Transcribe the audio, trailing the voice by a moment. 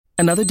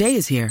Another day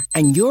is here,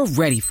 and you're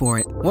ready for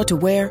it. What to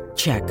wear?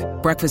 Check.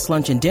 Breakfast,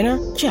 lunch, and dinner?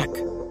 Check.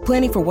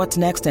 Planning for what's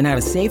next and how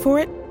to save for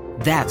it?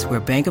 That's where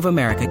Bank of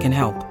America can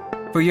help.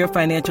 For your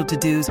financial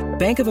to-dos,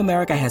 Bank of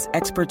America has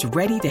experts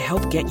ready to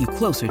help get you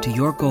closer to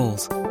your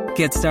goals.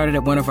 Get started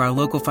at one of our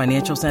local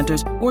financial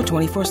centers or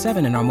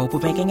 24/7 in our mobile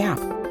banking app.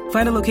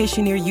 Find a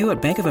location near you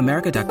at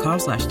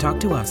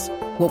bankofamerica.com/talktous.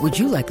 What would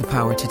you like the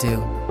power to do?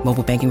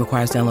 Mobile banking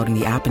requires downloading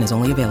the app and is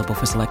only available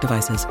for select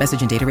devices.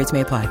 Message and data rates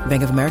may apply.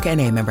 Bank of America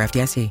N.A., member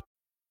FDIC.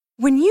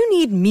 When you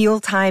need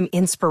mealtime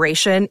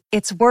inspiration,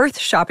 it's worth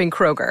shopping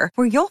Kroger,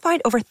 where you'll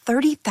find over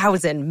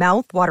 30,000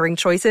 mouth-watering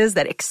choices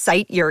that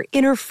excite your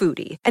inner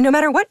foodie. And no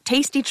matter what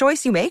tasty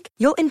choice you make,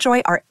 you'll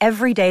enjoy our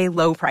everyday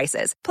low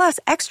prices, plus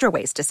extra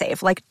ways to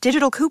save, like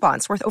digital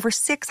coupons worth over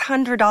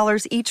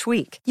 $600 each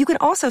week. You can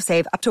also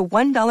save up to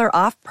 $1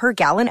 off per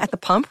gallon at the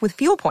pump with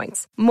fuel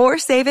points. More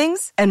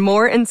savings and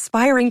more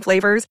inspiring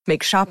flavors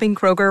make shopping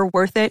Kroger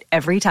worth it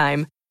every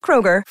time.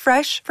 Kroger,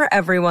 fresh for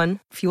everyone.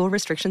 Fuel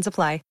restrictions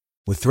apply.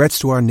 With threats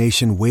to our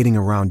nation waiting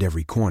around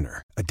every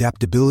corner,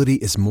 adaptability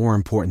is more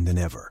important than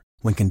ever.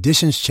 When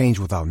conditions change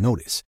without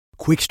notice,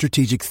 quick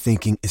strategic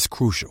thinking is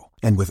crucial.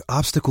 And with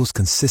obstacles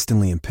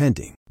consistently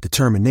impending,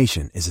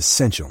 determination is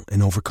essential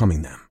in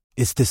overcoming them.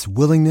 It's this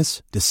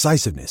willingness,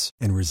 decisiveness,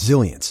 and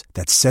resilience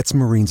that sets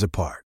Marines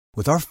apart.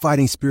 With our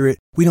fighting spirit,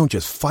 we don't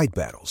just fight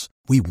battles,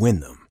 we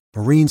win them.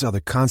 Marines are the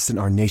constant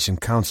our nation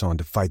counts on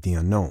to fight the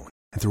unknown.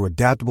 And through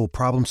adaptable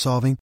problem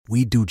solving,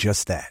 we do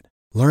just that.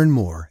 Learn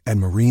more at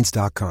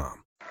marines.com.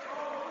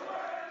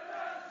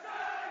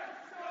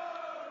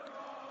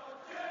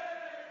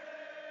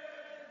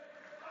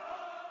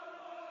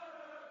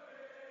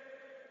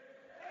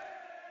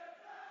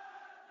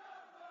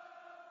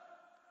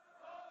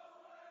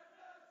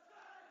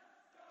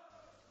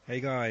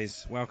 Hey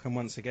guys, welcome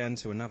once again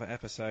to another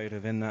episode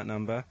of In That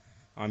Number.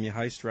 I'm your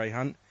host, Ray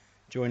Hunt.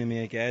 Joining me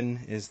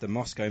again is the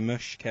Moscow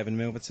Mush, Kevin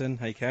Milverton.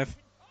 Hey Kev.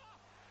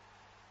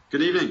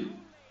 Good evening.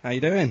 How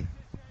you doing?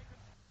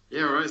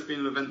 Yeah, all right. It's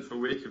been an eventful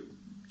week. I've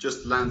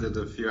just landed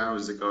a few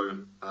hours ago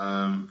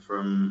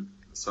from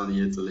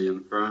sunny Italy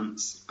and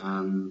France.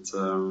 And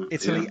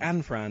Italy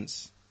and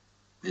France?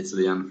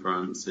 Italy and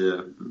France,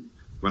 yeah.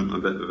 Went on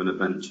a bit of an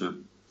adventure.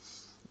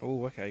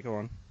 Oh, okay, go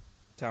on.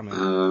 Tell me.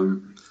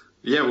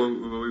 Yeah, well,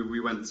 we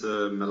went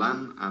to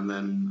Milan and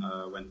then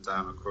went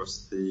down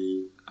across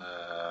the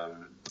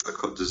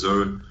Côte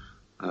d'Azur.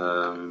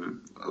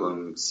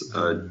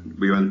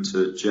 We went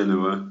to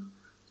Genoa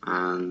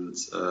and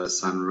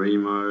San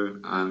Remo,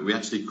 and we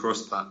actually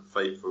crossed that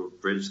fateful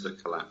bridge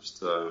that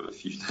collapsed a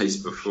few days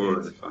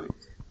before, in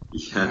fact.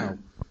 Yeah, wow.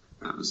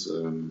 That was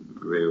a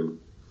real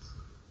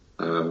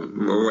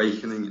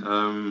awakening.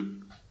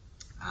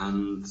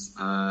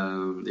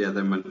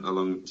 Then went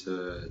along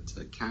to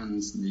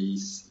Cannes,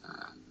 Nice,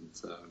 and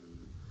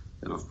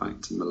then off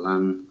back to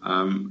Milan.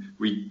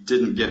 We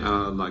didn't get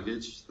our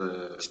luggage.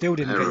 Still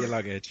didn't get your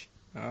luggage?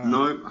 Oh.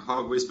 No,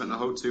 we spent the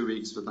whole 2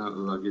 weeks without the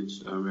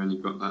luggage. We only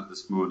got that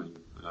this morning.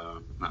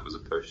 That was a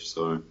push.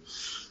 So,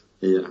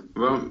 yeah.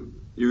 Well,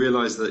 you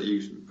realise that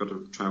you've got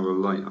to travel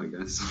light, I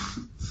guess.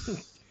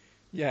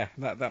 Yeah,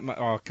 that.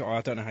 Oh God,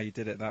 I don't know how you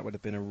did it. That would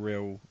have been a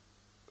real.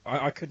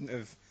 I couldn't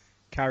have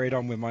carried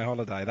on with my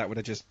holiday. That would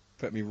have just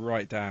put me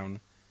right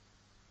down.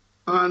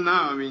 No,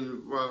 I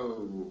mean,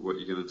 well, what are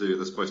you going to do?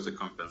 They're supposed to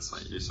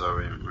compensate you, so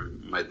we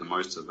made the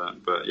most of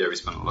that. But yeah, we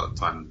spent a lot of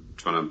time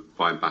trying to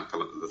buy back a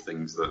lot of the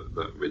things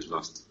that we'd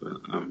lost.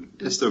 But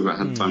still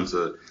had time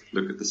to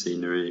look at the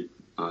scenery,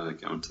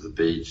 get onto the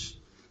beach,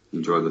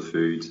 enjoy the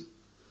food.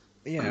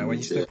 Yeah, well,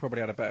 you still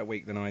probably had a better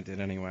week than I did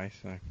anyway.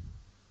 So.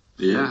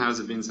 Yeah, how's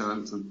it been,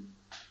 Southampton?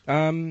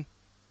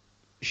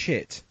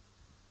 Shit.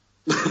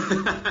 With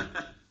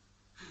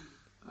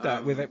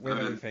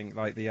everything,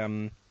 like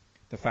the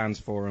fans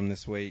forum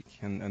this week,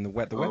 and the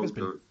weather's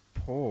been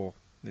poor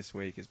this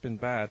week. It's been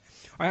bad.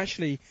 I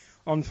actually,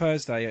 on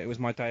Thursday, it was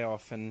my day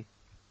off, and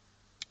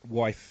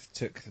wife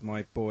took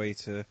my boy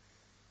they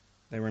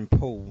were in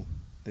Poole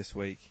this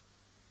week.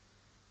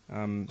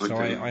 So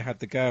I had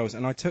the girls,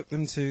 and I took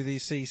them to the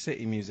Sea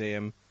City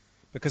Museum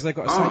because they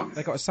got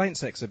a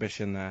Saints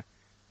exhibition there.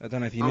 I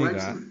don't know if you knew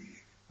excellent.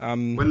 that.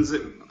 When's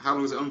it? How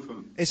long is it on for?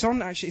 It's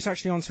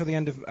actually on till the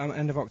end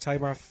of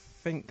October. I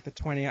think the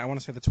 28th. I want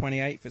to say the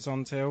 28th. It's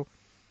on till.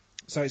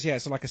 So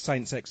it's like a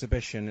Saints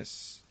exhibition.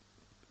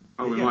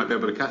 We might be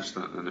able to catch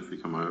that then if we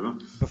come over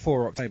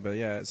before October.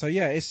 Yeah. So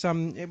yeah, it's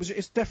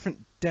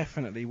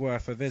definitely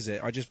worth a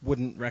visit. I just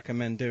wouldn't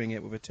recommend doing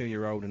it with a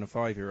 2-year-old and a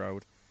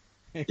 5-year-old.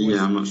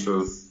 Yeah, I'm not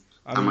sure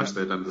how much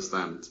they'd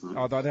understand.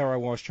 There I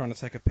was trying to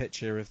take a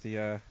picture of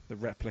the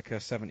replica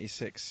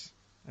 '76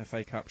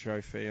 FA Cup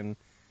trophy, and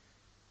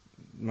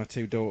my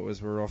 2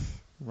 daughters were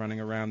off running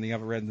around the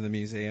other end of the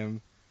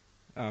museum.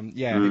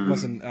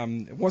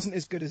 It wasn't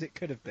as good as it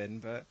could have been,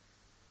 but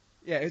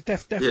yeah,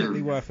 it's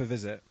definitely worth a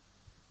visit.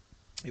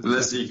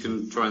 Unless you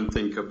can try and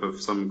think up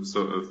of some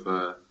sort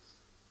of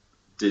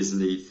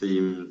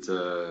Disney-themed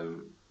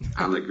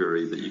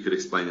allegory that you could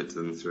explain it to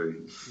them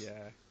through.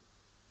 Yeah,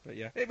 but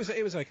yeah, it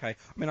was okay. I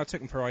mean, I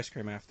took them for ice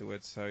cream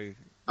afterwards, so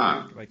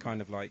they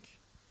kind of like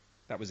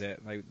that was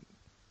it. They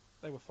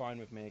were fine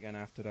with me again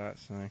after that.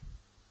 So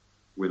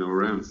win all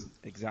round.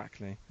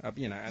 Exactly.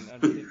 You know, and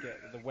we did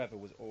get, the weather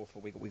was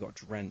awful. We got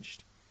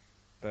drenched,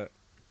 but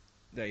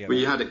there you go. Well,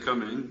 you had it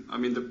coming. I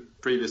mean, the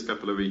previous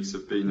couple of weeks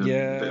have been a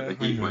bit of a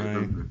heat wave,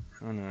 haven't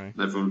they? I know.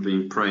 Everyone's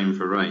been praying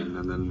for rain,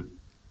 and then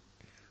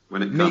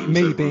when it comes,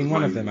 me being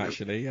one of them,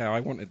 actually. Yeah, I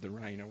wanted the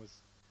rain. I was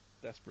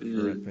desperate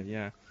for it, but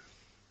yeah.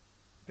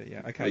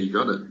 Okay. Well, you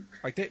got it.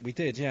 We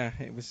did. Yeah,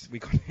 we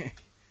got it.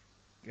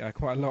 Yeah,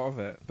 quite a lot of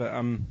it. But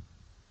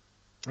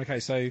okay,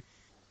 so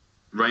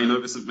rain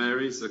over St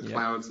Mary's, the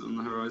clouds on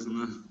the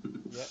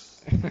horizon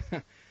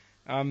there.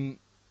 Yeah.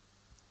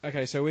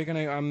 Okay, so we're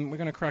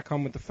gonna crack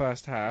on with the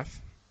first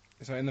half.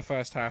 So in the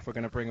first half, we're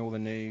gonna bring all the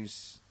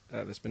news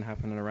that's been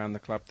happening around the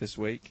club this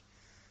week.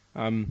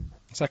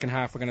 Second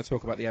half, we're gonna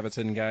talk about the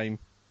Everton game,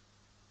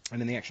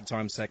 and in the extra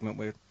time segment,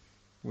 we'll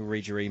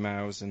read your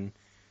emails and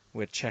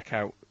we'll check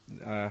out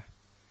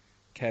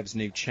Kev's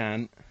new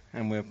chant,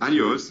 and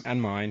yours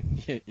and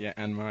mine,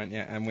 and mine,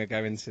 and we'll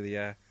go into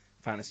the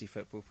fantasy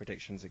football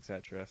predictions,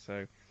 etc.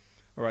 So,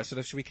 all right,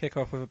 so should we kick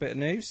off with a bit of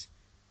news?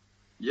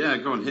 Yeah,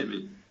 go on, hit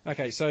me.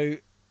 Okay, so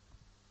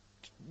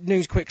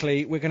news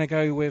quickly. We're going to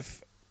go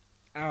with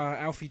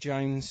Alfie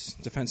Jones,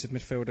 defensive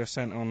midfielder,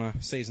 sent on a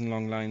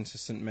season-long loan to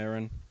St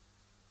Mirren.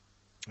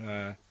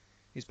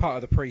 He's part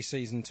of the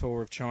pre-season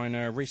tour of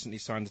China. Recently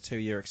signed a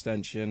 2-year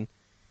extension.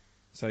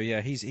 So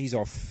yeah, he's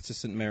off to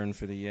St Mirren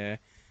for the year.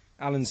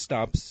 Alan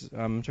Stubbs, do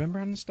you remember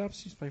Alan Stubbs?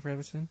 He used to play for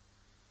Everton.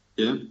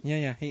 Yeah.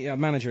 Yeah. He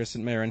manager of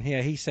St Mirren.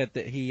 Here he said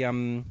that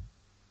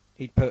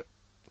he'd put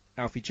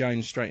Alfie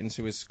Jones straight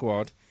into his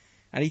squad.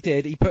 And he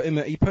did. He put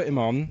him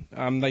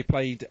on. They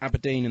played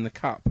Aberdeen in the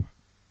cup,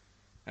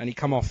 and he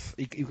come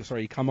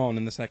on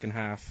in the second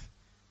half,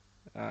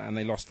 and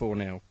they lost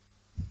 4-0.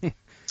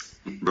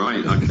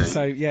 Right. Okay.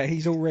 So yeah,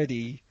 he's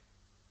already,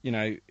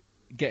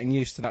 getting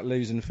used to that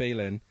losing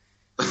feeling.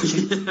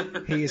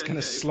 He is going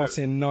to slot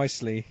in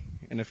nicely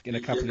in a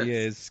couple of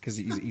years because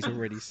he's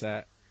already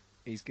set.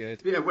 He's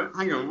good. Yeah.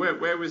 Hang on.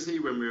 Where was he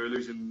when we were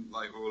losing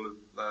like all of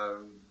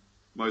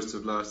most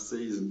of last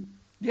season?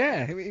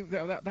 Yeah,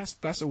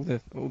 that's all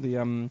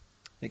the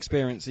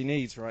experience he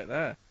needs right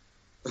there.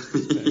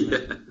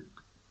 Yeah.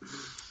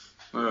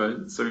 All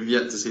right, so we've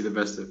yet to see the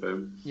best of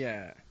him.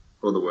 Yeah.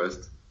 Or the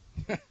worst.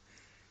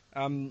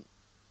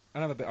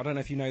 Another bit. I don't know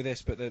if you know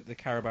this, but the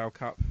Carabao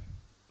Cup.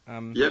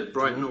 Yep,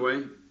 Brighton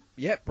away.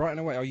 Yep, Brighton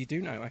away. Oh, you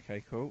do know?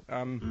 Okay, cool.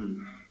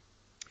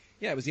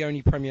 Yeah, it was the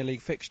only Premier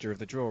League fixture of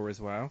the draw as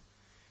well,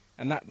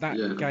 and that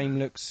game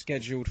looks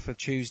scheduled for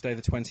Tuesday,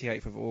 the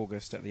 28th of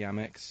August at the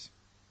Amex.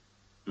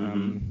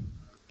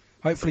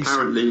 Hopefully,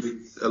 apparently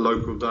a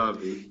local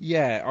derby.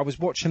 Yeah, I was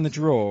watching the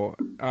draw.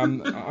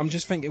 I'm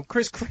just thinking,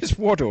 Chris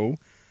Waddle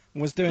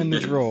was doing the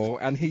draw,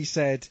 and he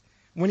said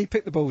when he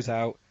picked the balls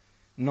out,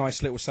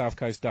 nice little South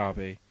Coast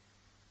derby,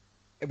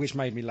 which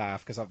made me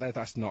laugh because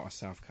that's not a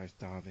South Coast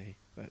derby,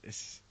 but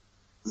it's.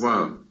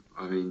 Well,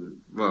 I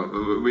mean,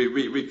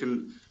 we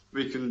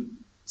can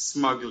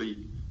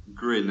smugly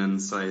grin and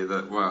say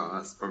that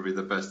that's probably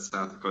the best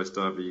South Coast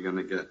derby you're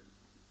going to get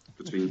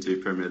between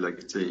two Premier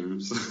League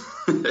teams.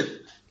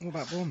 What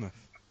about Bournemouth?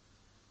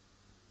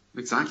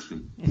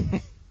 Exactly.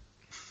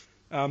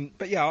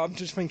 But yeah, I'm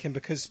just thinking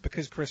because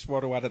Chris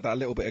Waddle added that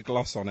little bit of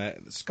gloss on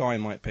it, Sky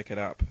might pick it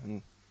up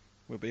and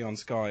we'll be on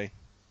Sky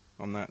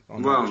on that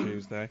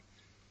Tuesday.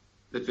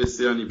 If it's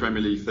the only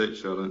Premier League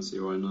fixture, I don't see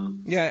why not.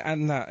 Yeah,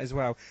 and that as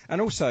well.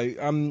 And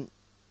also,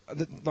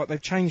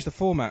 they've changed the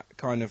format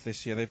kind of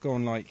this year. They've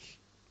gone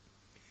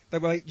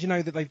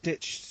that they've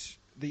ditched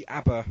the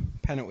ABBA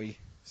penalty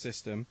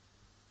system,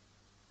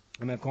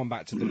 and they've gone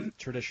back to the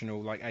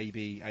traditional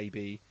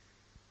AB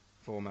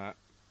format.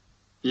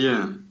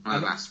 Yeah,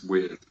 that's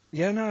weird.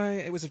 Yeah, no,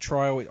 it was a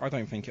trial. I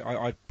don't think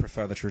I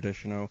prefer the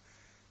traditional.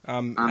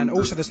 And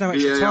also, there's no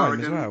extra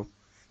time as well.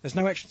 There's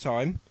no extra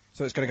time,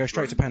 so it's going to go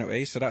straight to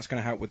penalty. So that's going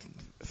to help with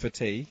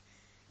fatigue.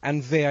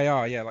 And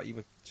VAR, yeah, like you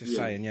were just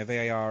saying,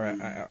 VAR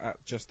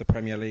at just the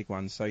Premier League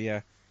one. So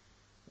yeah,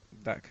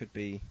 that could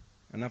be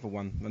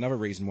another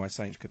reason why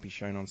Saints could be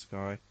shown on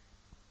Sky,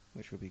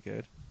 which would be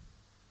good.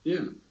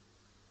 Yeah.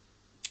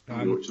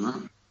 I'll be watching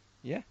that.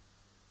 Yeah.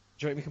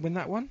 Do you think we can win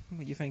that one?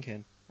 What are you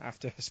thinking?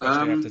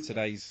 Especially after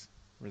today's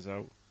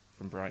result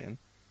from Brighton.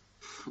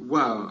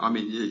 Well, I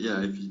mean,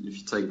 yeah. If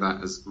you take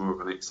that as more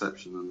of an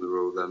exception than the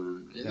rule,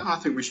 then I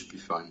think we should be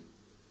fine.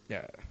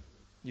 Yeah.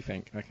 You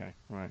think? Okay.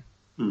 Right.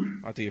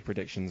 Hmm. I'll do your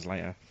predictions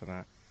later for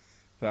that.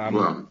 But,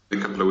 in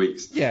a couple of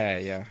weeks.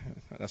 Yeah.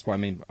 That's what I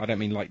mean. I don't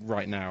mean like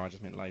right now. I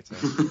just meant later.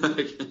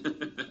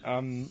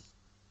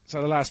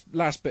 So the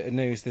last bit of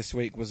news this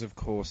week was, of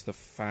course, the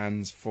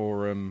fans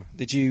forum.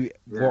 Did you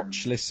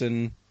watch,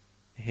 listen,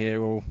 hear,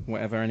 or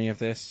whatever any of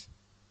this?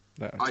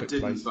 I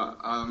didn't, but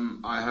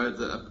I heard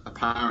that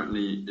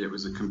apparently it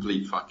was a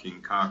complete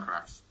fucking car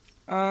crash.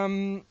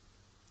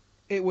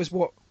 It was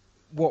what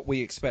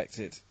we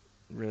expected,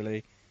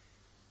 really.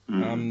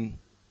 The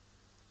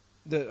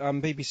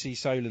BBC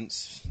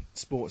Solent's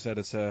sports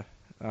editor,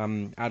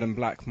 Adam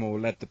Blackmore,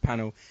 led the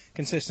panel,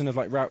 consisting of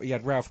you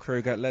had Ralph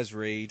Kruger, Les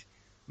Reed,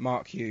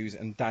 Mark Hughes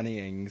and Danny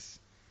Ings.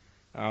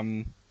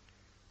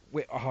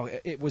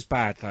 It was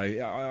bad though.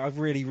 I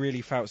really,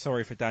 really felt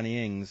sorry for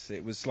Danny Ings.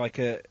 It was like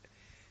an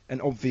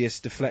obvious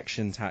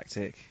deflection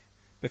tactic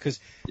because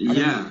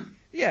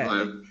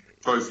like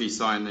trophy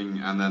signing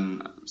and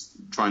then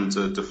trying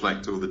to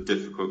deflect all the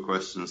difficult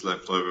questions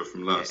left over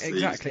from last season.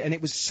 Exactly, and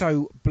it was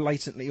so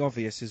blatantly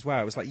obvious as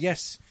well. It was like,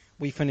 yes,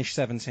 we finished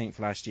 17th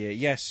last year.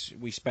 Yes,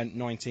 we spent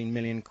 19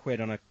 million quid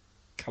on a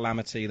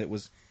calamity that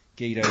was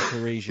Guido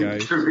Carrillo.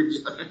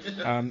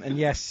 And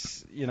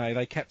yes,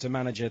 they kept a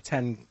manager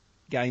 10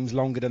 games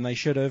longer than they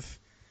should have.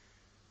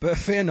 But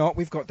fear not,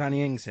 we've got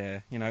Danny Ings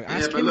here.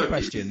 Ask him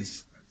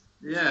questions.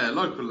 Yeah,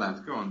 local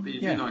lad. Go on, be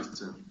nice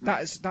to him.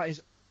 That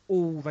is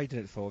all they did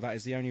it for. That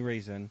is the only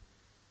reason.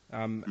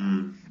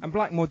 And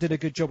Blackmore did a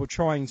good job of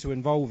trying to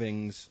involve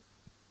Ings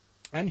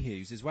and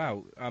Hughes as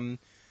well.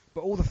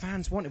 But all the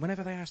fans wanted,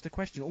 whenever they asked a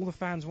question, all the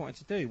fans wanted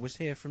to do was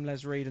hear from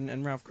Les Reed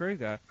and Ralph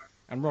Kruger,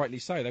 and rightly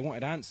so. They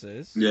wanted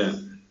answers. Yeah.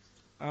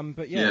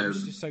 It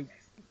was just so.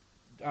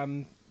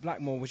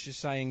 Blackmore was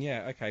just saying,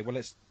 okay,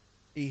 well,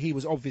 he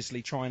was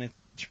obviously trying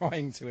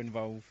to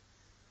involve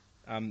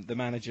the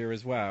manager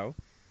as well.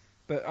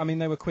 But I mean,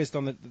 they were quizzed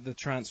on the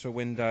transfer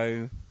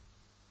window.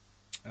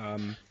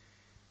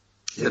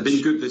 They've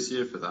been good this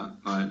year for that.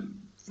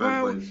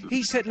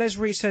 He said Les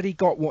Reed said he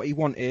got what he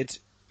wanted.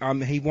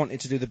 He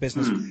wanted to do the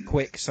business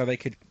quick so they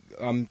could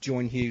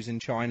join Hughes in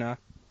China,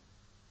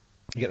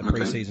 get the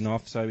pre-season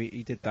off. So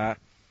he did that.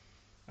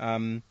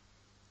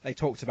 They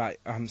talked about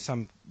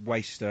some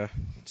waster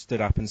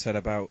stood up and said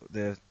about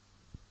the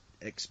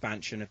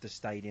expansion of the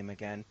stadium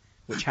again,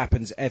 which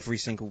happens every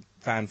single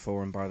fan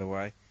forum, by the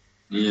way.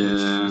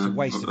 Yeah, it's a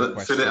waste of a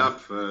question. Fill it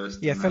up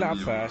first. Yeah, fill it up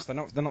first. They're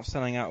not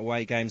selling out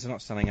away games. They're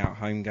not selling out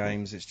home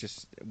games. It's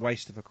just a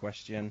waste of a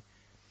question.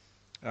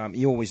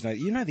 You always know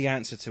the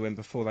answer to him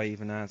before they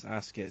even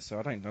ask it. So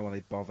I don't know why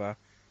they bother.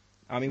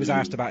 He was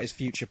asked about his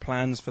future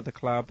plans for the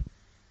club,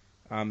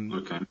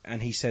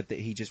 and he said that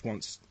he just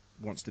wants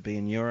to be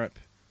in Europe,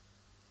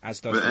 as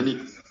does.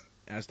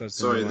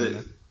 Sorry,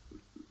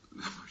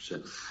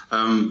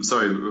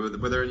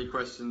 were there any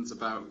questions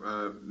about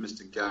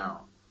Mr.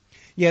 Gow?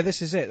 Yeah,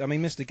 this is it. I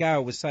mean, Mr.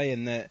 Gow was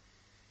saying that.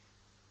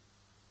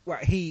 Well,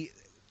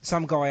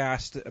 some guy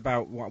asked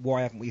about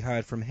why haven't we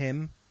heard from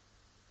him.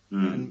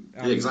 And,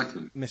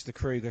 exactly. Mr.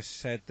 Kruger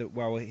said that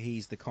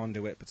he's the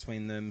conduit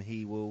between them.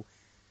 He will,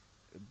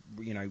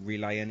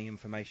 relay any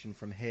information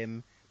from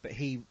him. But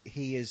he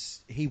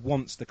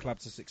wants the club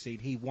to succeed.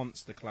 He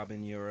wants the club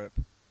in Europe,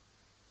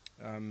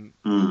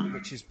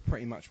 which is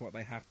pretty much what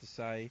they have to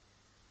say.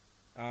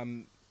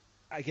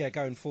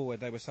 Going forward,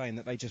 they were saying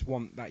that they just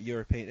want that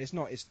European. It's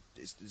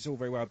all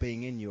very well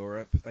being in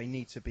Europe. They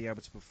need to be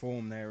able to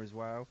perform there as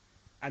well,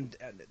 and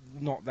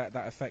not that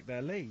affect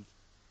their league.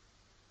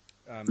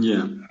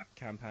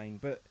 Campaign,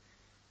 but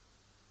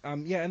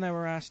and they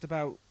were asked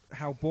about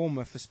how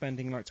Bournemouth are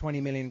spending like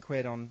 20 million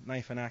quid on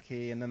Nathan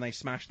Ake, and then they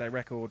smashed their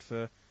record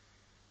for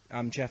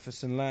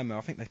Jefferson Lerma.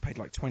 I think they paid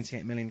like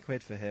 28 million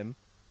quid for him.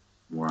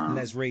 Wow. And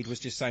Les Reed was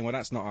just saying, well,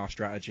 that's not our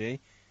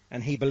strategy,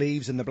 and he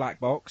believes in the black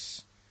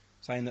box,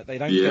 saying that they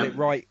don't get it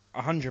right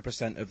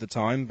 100% of the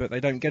time, but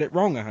they don't get it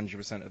wrong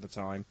 100% of the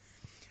time.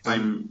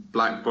 Same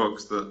black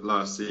box that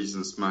last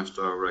season smashed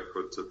our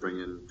record to bring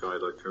in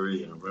Guido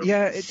Carrillo. Right?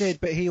 Yeah, it did,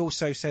 but he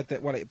also said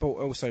that it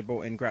also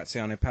brought in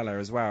Graziano Pella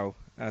as well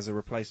as a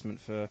replacement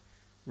for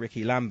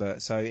Ricky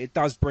Lambert. So it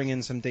does bring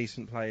in some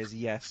decent players,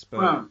 yes.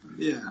 But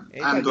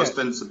and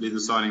ostensibly the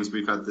signings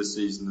we've had this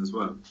season as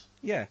well.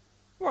 Yeah,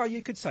 well,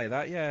 you could say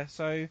that, yeah.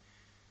 So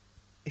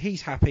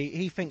he's happy.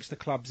 He thinks the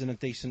club's in a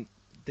decent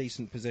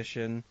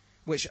position,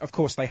 which of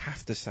course they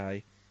have to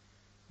say.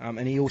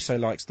 And he also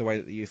likes the way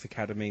that the youth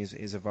academy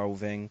is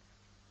evolving.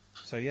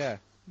 So yeah,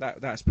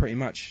 that's pretty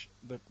much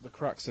the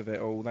crux of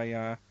it all. They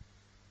I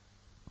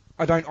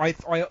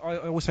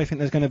also think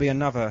there's going to be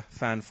another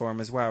fan forum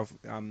as well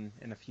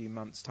in a few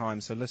months' time.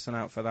 So listen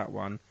out for that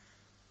one.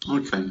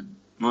 Okay.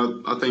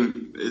 Well, I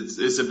think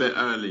it's a bit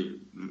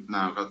early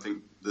now. I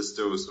think there's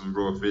still some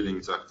raw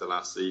feelings after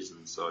last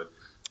season. So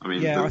I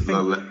mean, I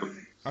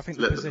think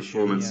the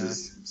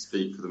performances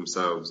speak for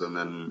themselves, and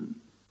then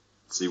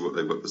see what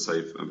they've got to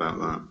say about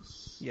that.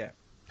 Yeah.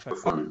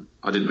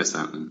 I didn't miss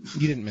out then.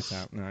 You didn't miss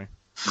out, no.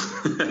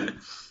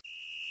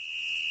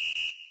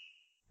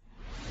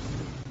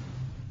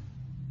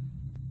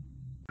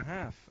 I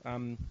have.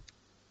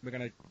 We're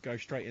going to go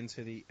straight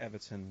into the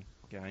Everton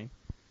game.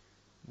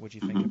 What do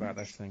you think about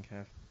this thing,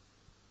 Kev?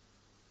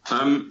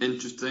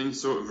 Interesting.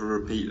 Sort of a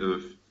repeat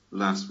of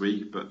last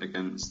week, but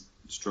against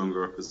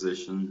stronger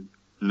opposition.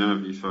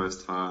 Nervy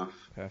first half.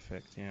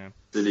 Perfect, yeah.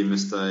 Silly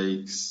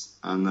mistakes,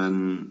 and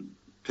then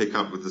pick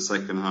up with the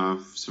second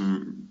half.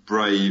 Some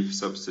brave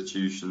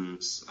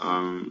substitutions,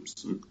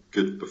 some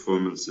good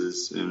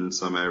performances in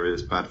some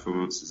areas, bad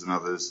performances in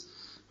others.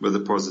 But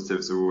the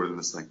positives are all in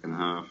the second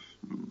half,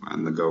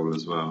 and the goal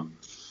as well.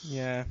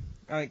 Yeah,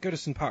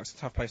 Goodison Park's a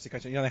tough place to go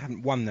to. They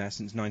haven't won there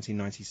since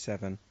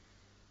 1997.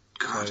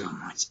 God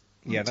almighty.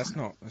 Yeah, that's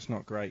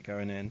not great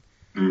going in.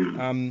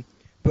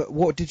 But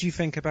what did you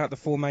think about the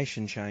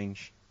formation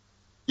change?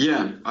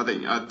 Yeah, I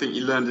think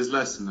he learned his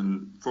lesson,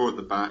 and 4 at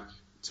the back,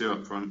 2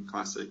 up front,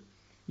 classic.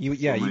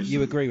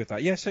 You agree with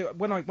that? Yeah. So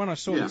when I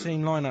saw the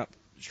team lineup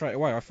straight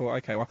away, I thought,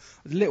 okay, well,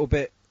 a little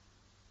bit,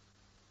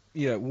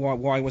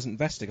 why wasn't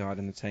Vestergaard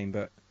in the team?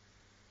 But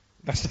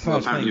that's the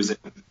first thing.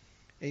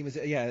 He was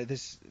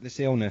this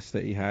illness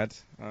that he had,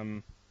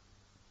 and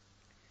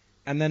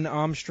then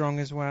Armstrong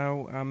as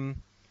well.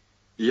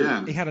 He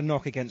had a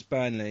knock against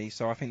Burnley,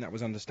 so I think that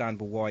was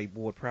understandable why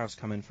Ward-Prowse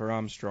come in for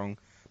Armstrong.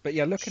 But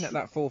yeah, looking at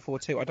that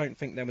 4-4-2, I don't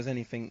think there was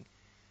anything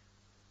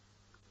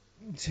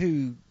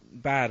too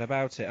bad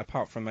about it,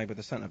 apart from maybe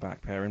the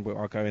centre-back pairing, but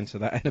I'll go into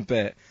that in a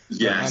bit.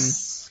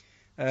 Yes.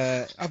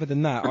 But, other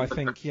than that, I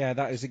think,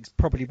 that is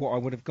probably what I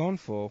would have gone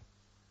for.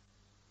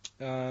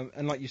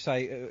 And like you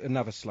say,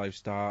 another slow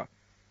start.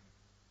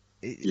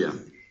 You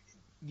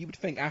would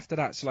think after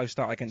that slow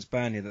start against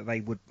Burnley that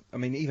they would... I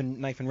mean,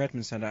 even Nathan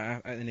Redmond said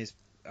in his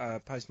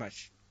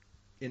post-match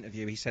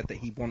interview, he said that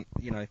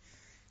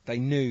they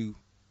knew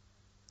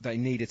they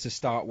needed to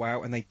start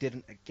well, and they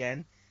didn't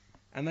again.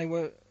 And they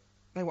were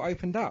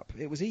opened up.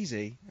 It was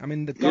easy. I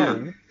mean, the goal...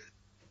 Yeah.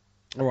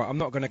 All right, I'm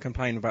not going to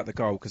complain about the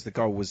goal, because the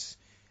goal was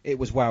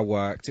well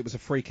worked. It was a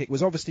free kick. It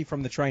was obviously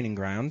from the training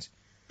ground.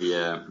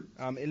 Yeah.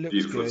 It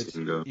looked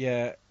good.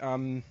 Yeah.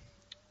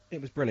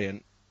 It was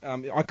brilliant.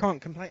 I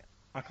can't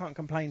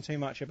complain too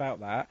much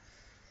about that.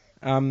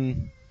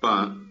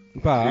 But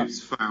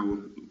whose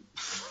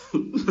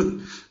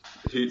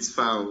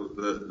foul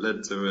that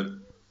led to it?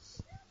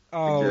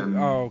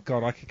 Oh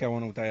God, I could go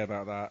on all day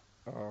about that.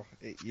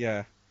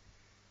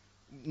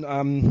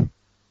 I'm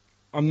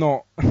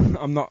not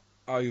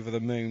over the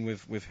moon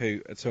with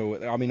Hoot at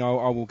all. I mean,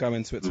 I will go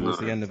into it towards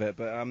the end of it,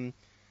 but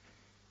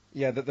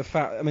the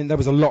foul. I mean, there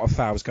was a lot of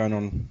fouls going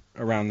on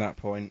around that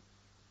point.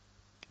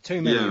 Too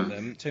many of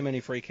them. Too many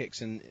free kicks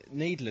and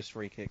needless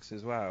free kicks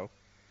as well.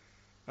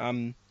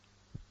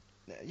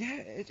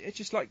 It's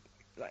just like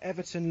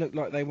Everton looked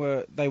like they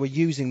were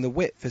using the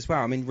width as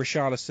well. I mean,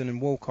 Richarlison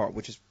and Walcott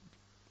were just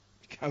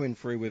going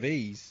through with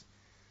ease.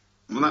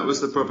 Well, that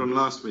was the problem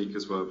last week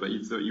as well. But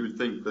you would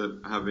think that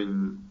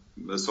having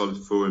a solid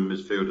 4 in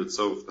midfield had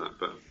solved that,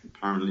 but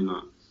apparently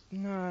not.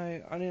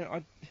 No, I mean,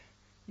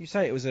 you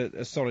say it was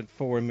a solid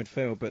 4 in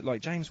midfield, but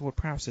like James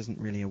Ward-Prowse isn't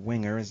really a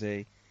winger, is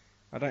he?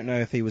 I don't know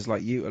if he was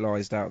like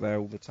utilised out there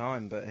all the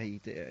time, but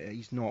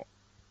he's not.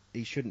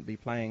 He shouldn't be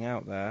playing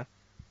out there.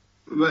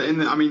 But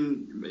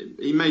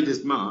he made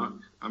his mark.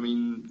 I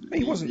mean,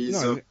 he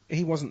wasn't.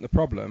 He wasn't the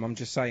problem. I'm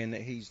just saying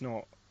that he's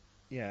not.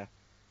 Yeah,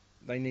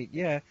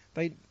 Lemina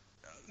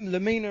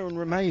and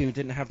Romeu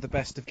didn't have the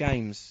best of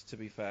games, to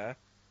be fair.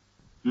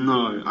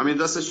 No, I mean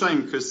that's a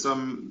shame because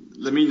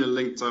Lemina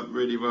linked up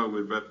really well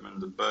with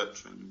Redmond and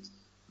Bertrand,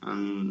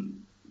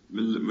 and we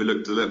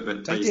looked a little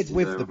bit tasty. They did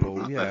with the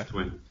ball, yeah. Left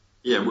wing.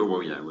 Yeah,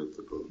 with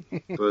the ball.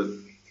 But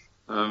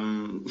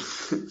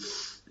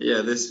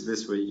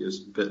this week it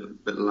was a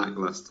bit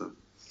lackluster.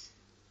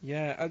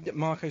 Yeah,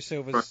 Marco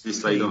Silva's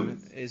team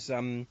is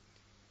like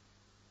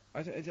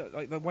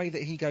the way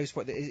that he goes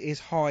for it is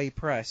high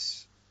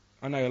press.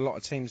 I know a lot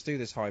of teams do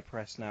this high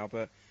press now,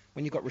 but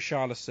when you've got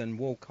Richarlison,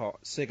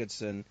 Walcott,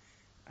 Sigurdsson,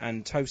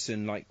 and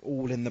Tosin like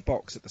all in the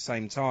box at the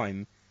same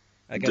time,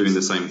 doing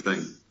the same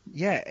thing.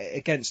 Yeah,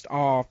 against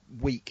our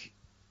weak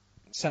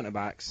centre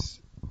backs.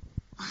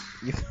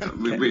 I'm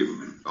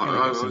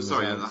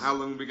sorry. How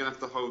long are we going to have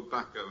to hold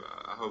back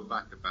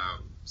about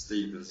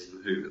Stevens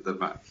and Hoot at the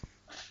back?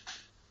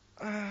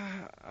 Do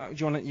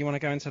you want to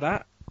go into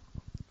that?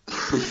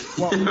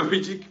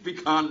 We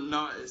can't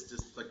not. It's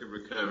just like a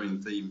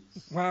recurring theme.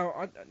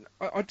 Well,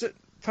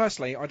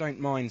 firstly, I don't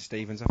mind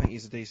Stevens. I think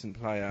he's a decent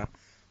player,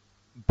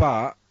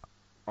 but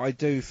I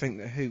do think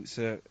that Hoot's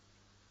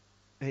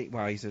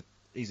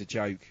he's a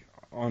joke.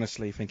 I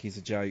honestly think he's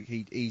a joke.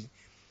 He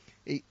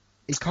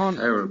can't.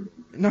 Terrible.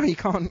 No, he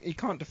can't. He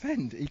can't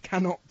defend. He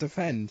cannot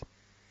defend.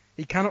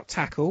 He cannot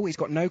tackle. He's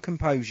got no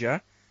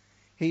composure.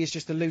 He is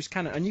just a loose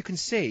cannon, and you can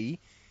see,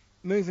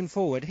 moving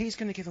forward, he's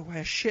going to give away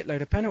a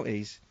shitload of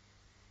penalties.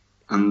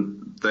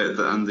 And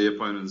the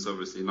opponents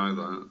obviously know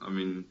that. I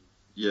mean,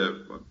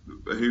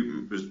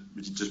 Hoot was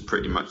just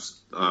pretty much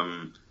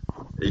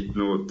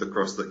ignored the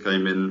cross that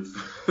came in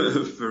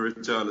for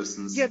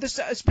Richarlison's. Yeah,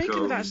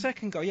 speaking of that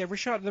second goal, the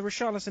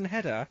Richarlison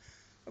header.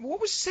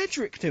 What was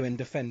Cedric doing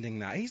defending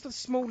that? He's the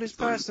smallest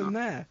person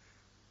there.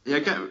 Yeah,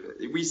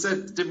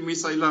 didn't we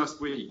say last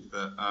week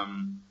that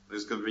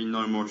there's going to be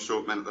no more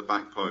short men at the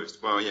back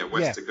post? Well,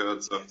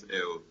 Westergaard's off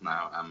ill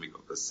now, and we've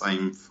got the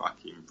same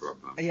fucking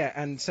problem. Yeah,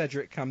 and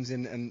Cedric comes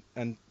in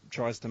and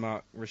tries to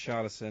mark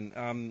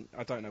Richarlison.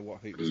 I don't know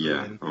what Hoot was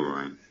doing. Yeah, all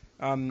right.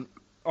 I'm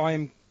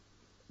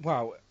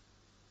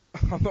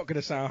not going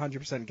to say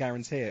 100%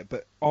 guarantee it,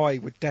 but I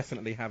would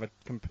definitely have a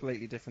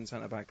completely different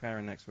centre-back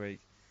pairing next week.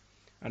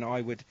 And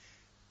I would...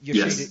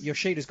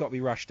 Yoshida's got to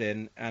be rushed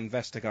in, and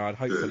Vestergaard,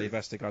 hopefully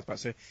Vestergaard's back.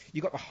 So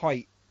you've got the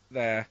height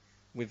there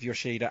with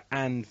Yoshida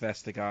and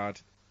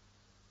Vestergaard.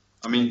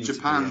 I mean,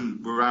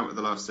 Japan were out at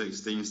the last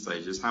 16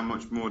 stages. How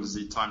much more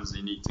time does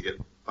he need to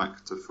get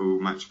back to full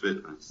match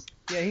fitness.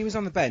 Yeah, he was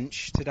on the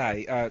bench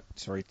today.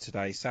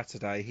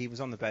 Saturday. He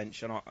was on the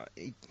bench, and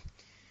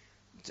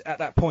at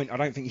that point, I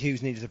don't think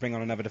Hughes needed to bring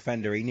on another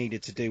defender. He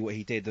needed to do what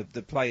he did.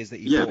 The players that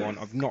he brought on,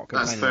 I've not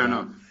complaining that's fair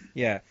about. enough.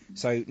 Yeah.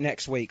 So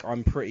next week,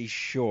 I'm pretty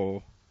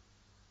sure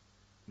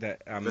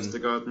that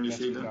Vestergaard and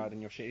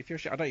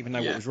Yoshida. I don't even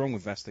know what was wrong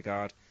with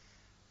Vestergaard.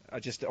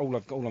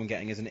 All I'm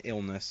getting is an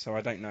illness, so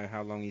I don't know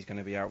how long he's going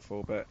to be out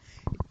for. But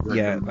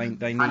yeah, they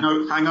need...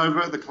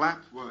 Hangover, the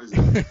clap. What is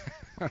it?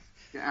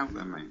 Get out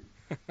there, mate.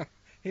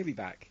 He'll be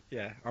back.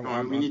 Yeah.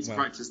 We need to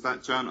practice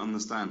that chant on the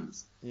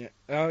stands. Yeah.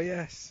 Oh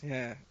yes.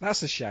 Yeah.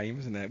 That's a shame,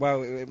 isn't it?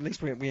 Well, at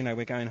least we're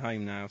going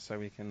home now, so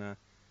we can. Do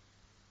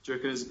you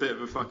reckon it's a bit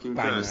of a fucking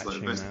curse?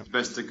 Like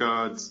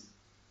Vestergaard,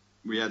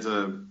 we had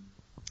a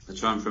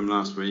chant for him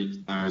last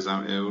week. Now he's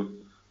out ill.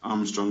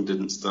 Armstrong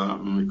didn't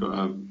start, and we've got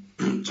a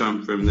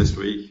chant for him this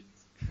week.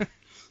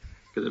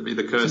 Could it be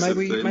the curse of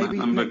the Matt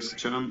Lundberg's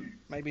chant?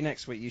 Maybe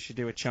next week you should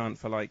do a chant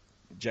for like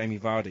Jamie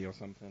Vardy or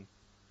something.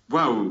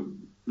 Well,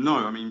 no,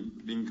 I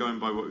mean, going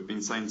by what we've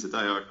been saying today,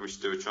 I reckon we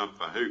should do a chant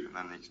for Hoop, and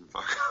then he can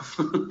fuck off.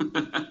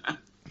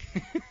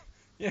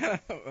 Yeah,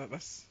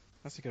 that's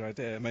a good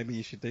idea. Maybe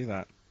you should do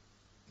that.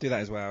 Do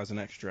that as well as an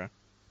extra.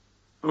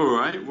 All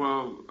right,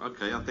 well,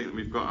 okay, I think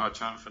we've got our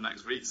chant for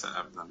next week set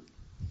up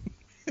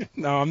then.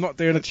 No, I'm not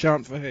doing a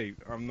chant for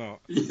Hoop. I'm not.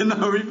 Yeah,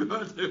 no, we've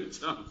got to do a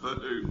chant for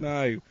Hoop.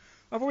 No.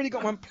 I've already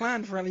got one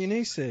planned for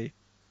Elyounoussi.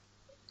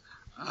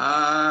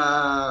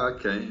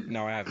 Okay.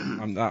 No, I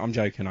haven't. I'm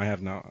joking. I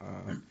have not.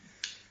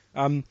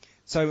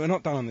 So we're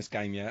not done on this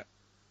game yet.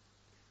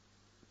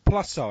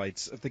 Plus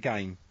sides of the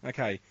game.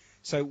 Okay.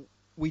 So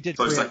we did.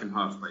 Second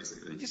half,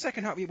 basically. The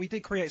second half, we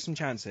did create some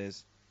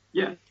chances.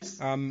 Yeah.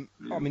 I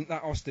mean,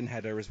 that Austin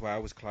header as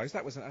well was close.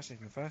 That wasn't actually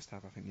in the first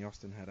half, I think, the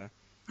Austin header.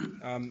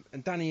 And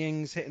Danny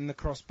Ings hitting the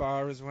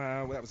crossbar as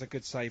well. That was a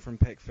good save from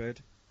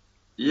Pickford.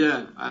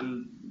 Yeah,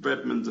 and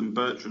Redmond and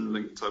Bertrand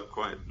linked up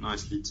quite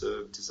nicely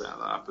to set that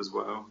up as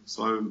well.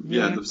 So,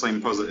 the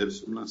same positives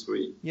from last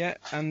week. Yeah,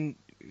 and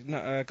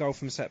a goal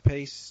from set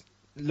piece.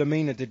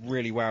 Lamina did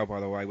really well, by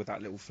the way, with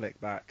that little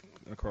flick back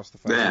across the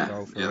first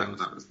goal.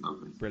 That was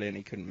lovely. Brilliant,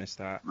 he couldn't miss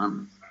that.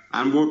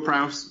 And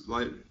Ward-Prowse,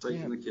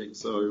 taking the kick,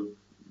 so...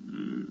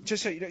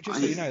 Just so you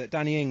know, that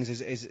Danny Ings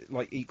is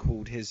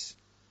equalled his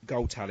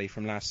goal tally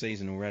from last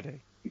season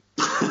already.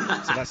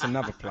 So that's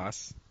another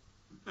plus.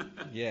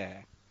 Yeah.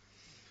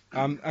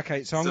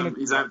 Okay, so I'm going to...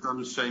 He's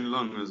outdone Shane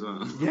Long as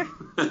well. Yeah.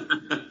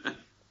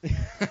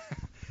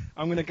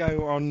 I'm going to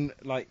go on,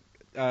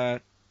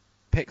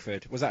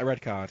 Pickford. Was that a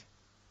red card?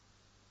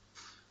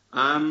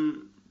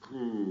 No,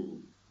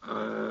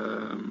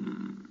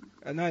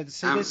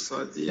 see,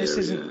 this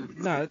isn't...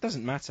 No, it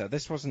doesn't matter.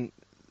 This wasn't...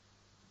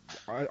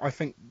 I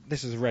think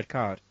this is a red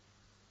card.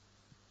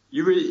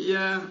 You really...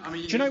 Yeah, I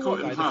mean... Do you know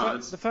what,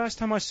 the first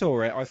time I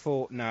saw it, I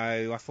thought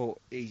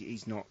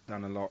he's not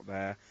done a lot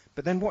there.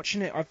 But then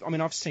watching it,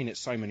 I've seen it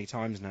so many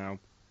times now.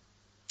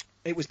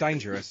 It was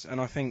dangerous, and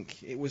I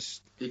think it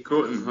was... He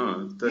caught him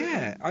hard, didn't he?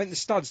 Yeah, I think the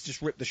studs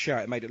just ripped the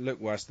shirt. It made it look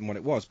worse than what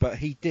it was, but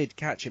he did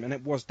catch him, and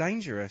it was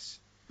dangerous.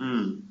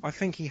 I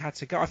think he had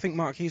to go. I think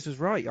Mark Hughes was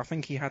right. I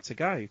think he had to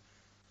go.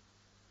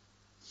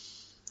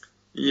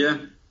 Yeah.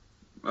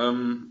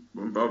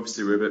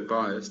 Obviously, we're a bit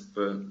biased,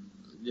 but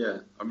yeah.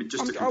 I mean,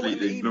 just to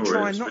completely ignore it, it's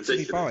ridiculous. Not to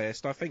be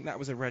biased, I think that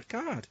was a red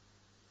card.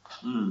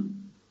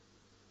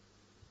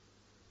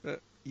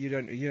 But you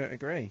don't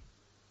agree?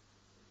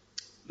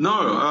 No.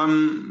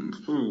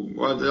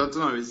 Well, I don't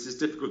know. It's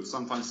just difficult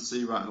sometimes to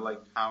see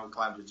how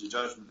clouded your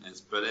judgment is,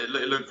 but it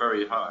looked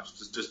very harsh.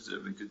 Just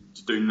we could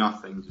do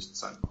nothing. Just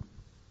so.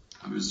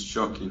 It was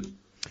shocking.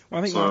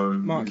 Well, I think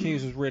Mark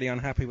Hughes was really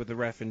unhappy with the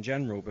ref in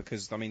general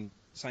because,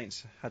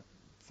 Saints had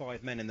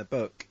 5 men in the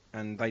book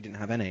and they didn't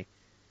have any.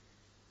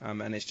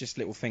 And it's just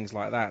little things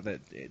like that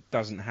it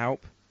doesn't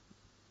help.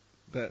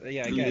 But,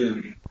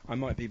 again, I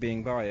might be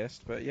being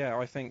biased, but,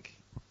 I think...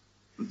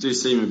 It do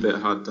seem a bit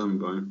hard done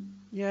by.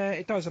 Yeah,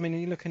 it does. I mean,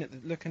 you're looking at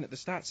the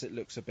stats, it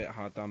looks a bit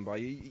hard done by.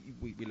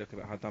 We look a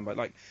bit hard done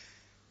by.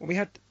 We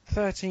had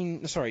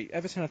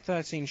Everton had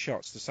 13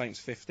 shots to Saints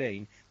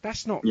 15.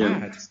 That's not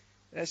bad.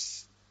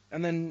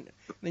 And then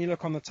you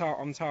look on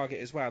on target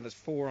as well. There's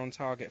 4 on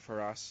target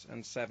for us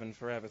and 7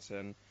 for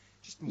Everton.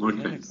 Just more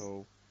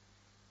clinical.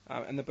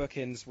 And the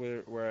bookends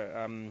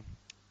were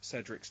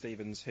Cedric,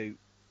 Stevens, Hoop,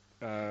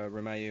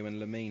 Romeu, and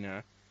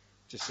Lamina.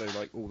 Just so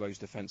all those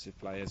defensive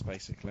players,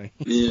 basically.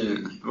 Yeah.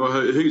 Well,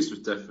 Hoots was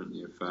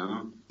definitely a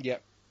foul.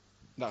 Yep.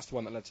 That's the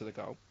one that led to the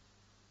goal.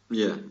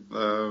 Yeah.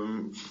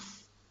 And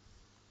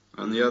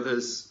the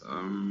others,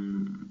 I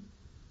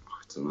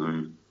don't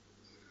know.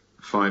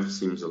 5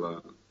 seems a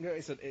lot. Yeah,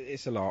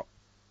 it's a lot.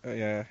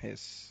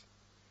 It's.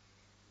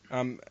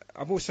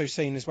 I've also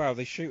seen as well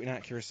the shooting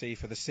accuracy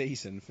for the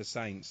season for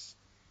Saints.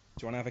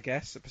 Do you want to have a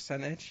guess at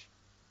percentage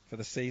for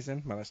the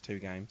season? Well, that's 2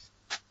 games.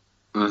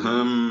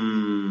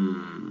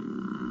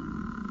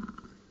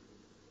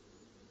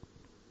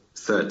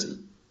 30.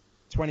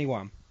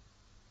 21.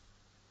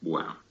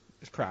 Wow.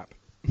 It's crap.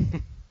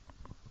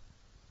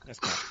 Let's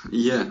go.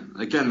 Yeah,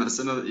 again, that's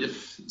another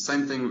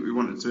same thing we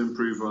wanted to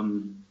improve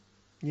on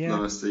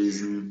last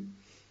season.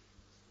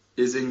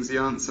 Is Ings the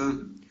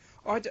answer?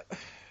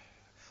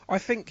 I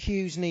think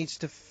Hughes needs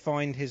to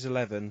find his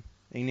 11.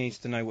 He needs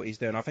to know what he's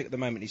doing. I think at the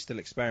moment he's still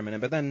experimenting,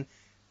 but then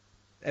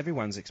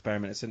everyone's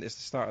experimenting. It's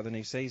the start of the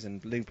new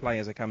season. New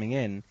players are coming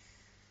in.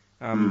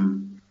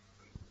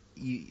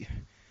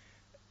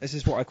 This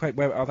is what I quote.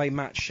 Are they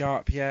match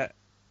sharp yet?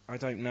 I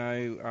don't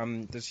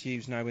know. Does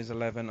Hughes know his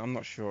 11? I'm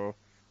not sure.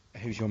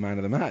 Who's your man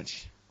of the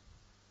match?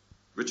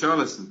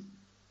 Richarlison.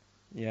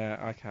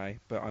 Yeah, okay,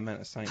 but I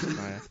meant a Saints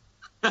player.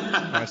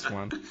 Nice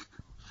one.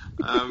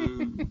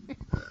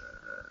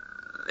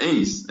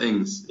 Ings.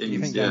 You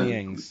think Danny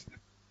Ings?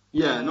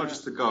 Yeah, not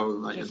just the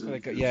goal. I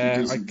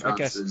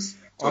guess.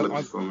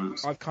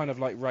 I've kind of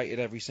like rated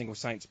every single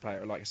Saints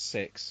player at like a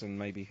 6, and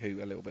maybe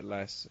Hoot a little bit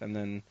less, and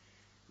then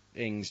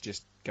Ings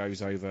just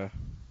goes over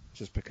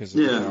just because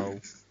of the goal.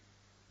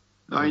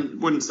 I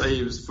wouldn't say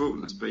he was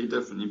faultless, but he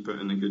definitely put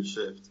in a good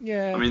shift.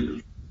 Yeah. I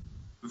mean,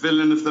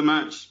 villain of the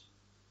match.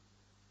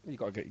 You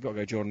got to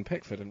go Jordan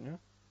Pickford, haven't you?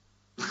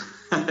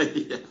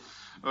 Yeah.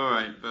 All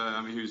right, but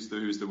I mean, who's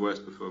the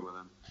worst performer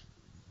then?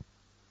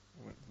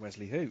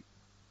 Wesley Hoot.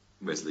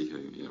 Wesley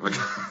Hoot. Yeah.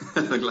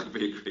 I'm glad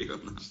we agree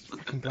on that.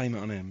 I can blame it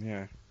on him.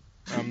 Yeah.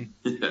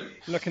 Yeah.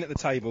 Looking at the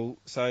table,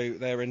 so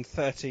they're in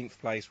 13th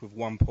place with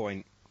 1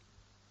 point,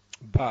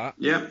 but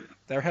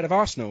they're ahead of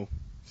Arsenal.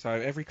 So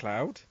every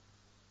cloud.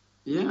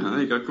 Yeah, there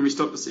you go. Can we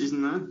stop the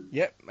season there?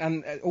 Yep,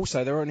 and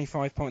also they're only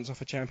 5 points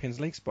off a Champions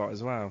League spot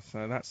as well,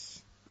 so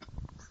that's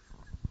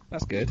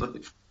good.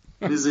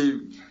 Is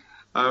he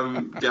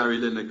Gary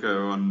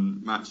Lineker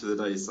on Match of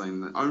the Day saying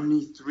that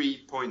only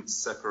 3 points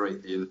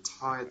separate the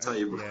entire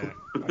table? Yeah,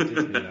 I did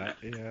hear that.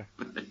 Yeah.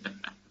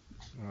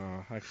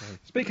 Oh, okay.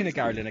 Speaking of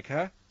Gary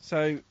Lineker,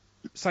 so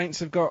Saints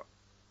have got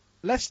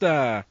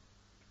Leicester.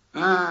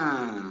 So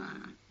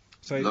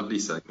lovely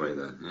segue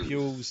there. Yeah.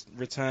 Puel's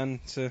return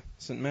to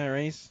St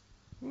Mary's.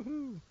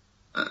 Woohoo!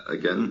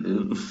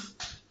 Again,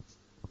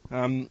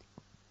 yeah.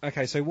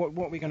 Okay, so what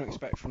are we going to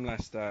expect from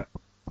Leicester?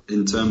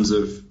 In terms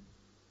of...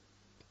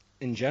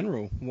 In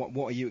general,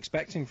 what are you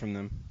expecting from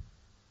them?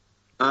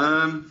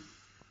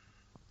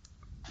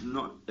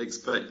 Not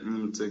expecting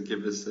them to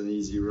give us an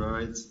easy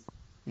ride.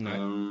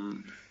 No.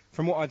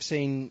 From what I've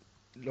seen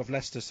of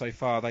Leicester so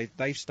far,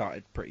 they've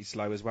started pretty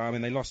slow as well. I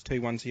mean, they lost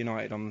 2-1 to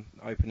United on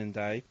opening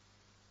day.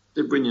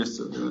 Did win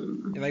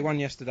yesterday. They won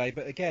yesterday,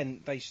 but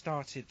again, they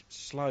started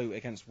slow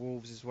against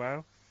Wolves as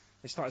well.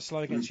 They started slow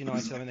against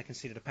United. I mean, they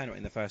conceded a penalty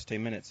in the first 2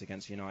 minutes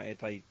against United.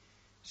 They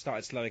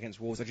started slow against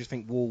Wolves. I just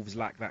think Wolves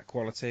lack that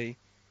quality.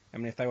 I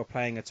mean, if they were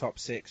playing a top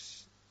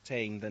 6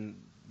 team, then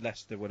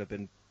Leicester would have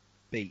been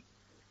beat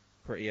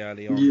pretty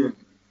early on.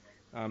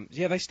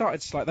 Yeah. They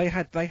started slow. They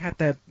had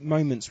their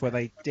moments where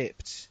they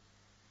dipped.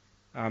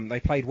 They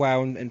played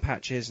well in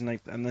patches, and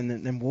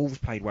then Wolves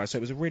played well. So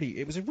it was a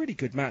really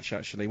good match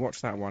actually.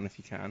 Watch that one if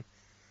you can.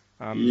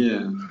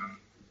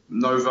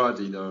 No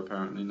Vardy though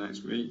apparently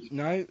next week.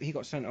 No, he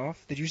got sent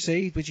off. Did you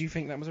see? Did you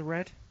think that was a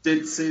red?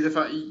 Did see the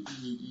fact he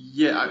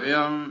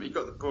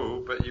got the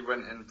ball, but he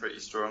went in pretty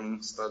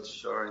strong, studs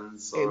showing.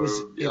 So it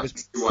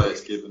was why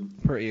it's given.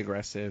 Pretty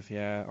aggressive,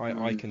 yeah.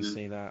 I can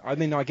see that. I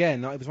mean,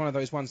 again, it was one of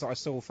those ones that I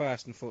saw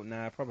first and thought,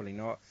 nah, probably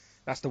not.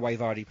 That's the way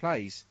Vardy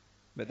plays.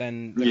 But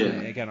then looking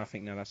at it again, I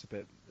think no, it's a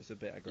bit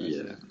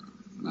aggressive. Yeah,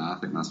 no, I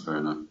think that's fair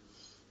enough.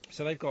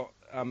 So they've got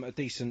a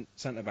decent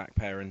centre back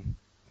pairing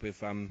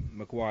with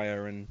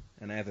Maguire and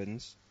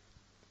Evans.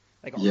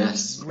 They got a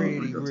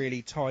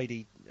really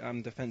tidy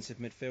defensive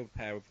midfield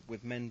pair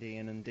with Mendy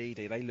and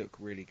Ndidi. They look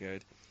really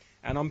good.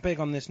 And I'm big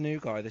on this new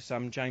guy, this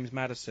James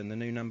Maddison, the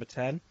new number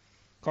 10.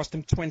 Cost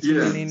him 20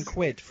 million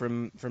quid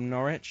from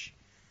Norwich.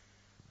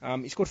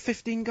 He scored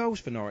 15 goals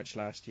for Norwich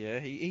last year.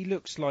 He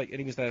looks like, and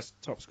he was their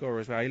top scorer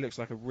as well, he looks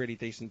like a really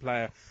decent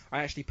player.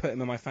 I actually put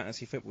him in my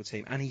fantasy football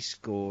team, and he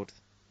scored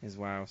as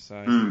well.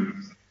 So,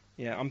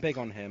 yeah, I'm big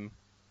on him.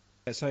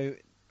 So,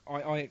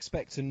 I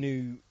expect a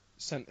new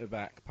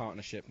centre-back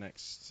partnership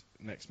next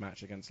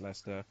match against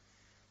Leicester.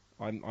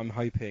 I'm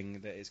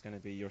hoping that it's going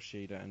to be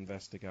Yoshida and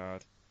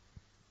Vestergaard.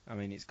 I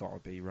mean, it's got to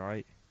be,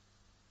 right?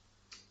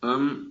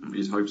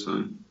 You'd hope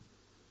so.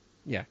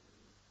 Yeah,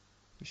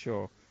 for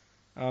sure.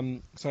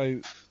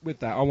 So with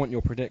that, I want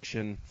your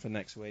prediction for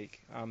next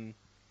week. Yeah,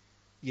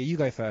 you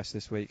go first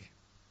this week.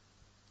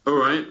 All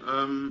right.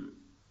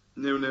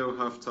 0-0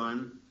 half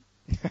time,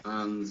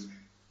 and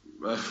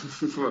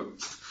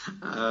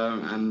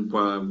and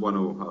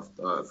 1-1 half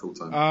full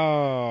time.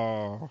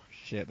 Oh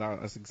shit!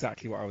 That's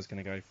exactly what I was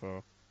going to go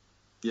for.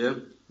 Yeah.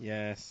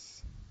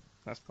 Yes,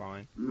 that's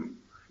fine.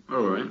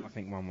 All right. I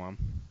think 1-1.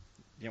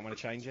 You don't want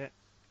to change it?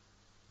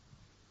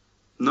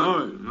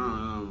 No.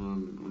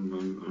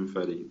 I'm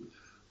fairly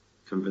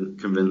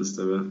convinced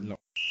of it.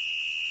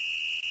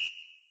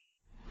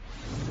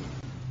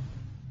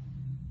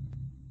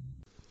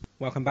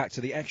 Welcome back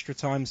to the Extra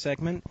Time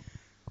segment.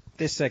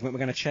 This segment, we're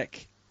going to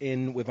check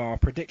in with our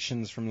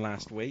predictions from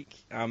last week.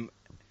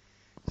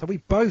 So we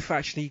both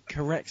actually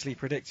correctly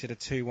predicted a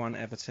 2-1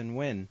 Everton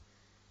win.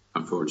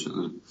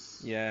 unfortunately.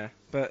 Yeah,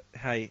 but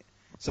hey,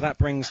 so that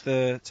brings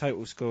the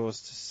total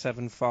scores to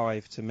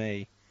 7-5 to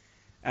me.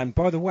 And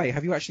by the way,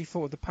 have you actually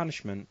thought of the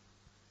punishment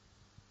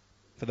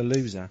for the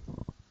loser?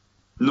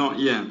 Not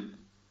yet.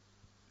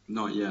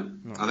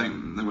 I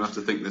think we'll have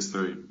to think this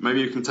through.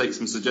 Maybe you can take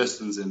some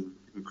suggestions in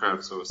and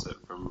crowdsource it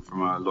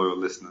from our loyal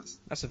listeners.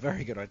 That's a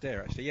very good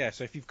idea, actually. Yeah,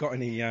 so if you've got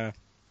any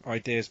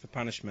ideas for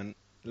punishment,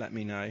 let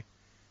me know.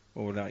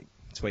 Or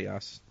tweet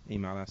us,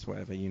 email us,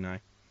 whatever you know.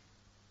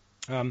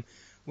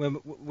 We're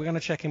going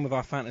to check in with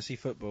our fantasy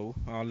football,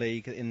 our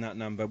league in that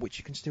number, which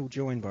you can still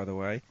join, by the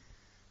way.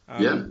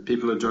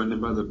 People are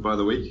joining by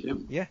the week.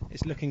 Yeah,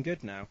 it's looking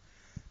good now.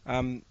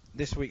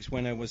 This week's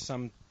winner was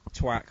some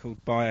twat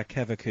called Bayer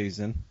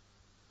Leverkusen.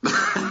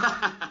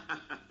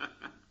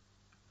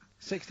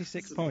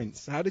 66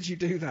 points. How did you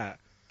do that?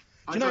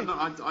 I don't know.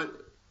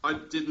 I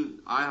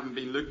didn't. I haven't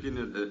been looking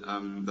at it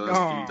the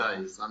last few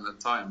days. I haven't had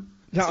time.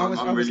 No, so I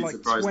was really like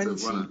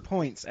surprised 20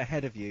 points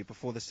ahead of you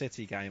before the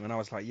City game, and I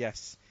was like,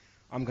 yes,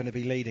 I'm going to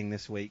be leading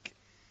this week.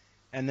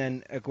 And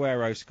then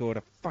Aguero scored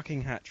a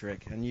fucking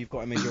hat-trick, and you've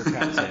got him as your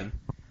captain.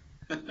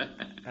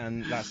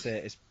 And that's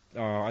it. He's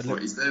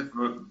there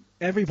for.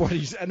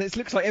 Everybody's, and it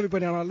looks like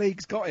everybody on our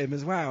league's got him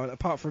as well,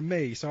 apart from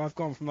me. So I've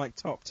gone from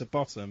top to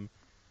bottom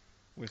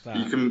with that.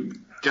 You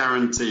can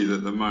guarantee that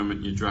the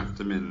moment you draft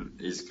him in,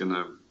 he's going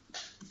to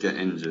get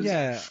injured.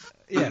 Yeah,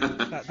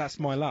 that's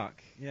my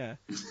luck. Yeah,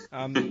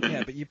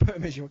 but you put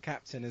him as your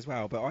captain as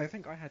well. But I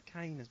think I had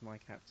Kane as my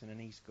captain, and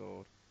he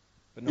scored,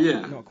 but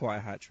not quite a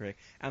hat trick.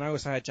 And I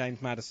also had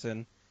James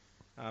Maddison,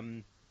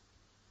 who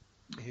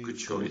good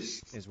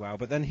choice as well.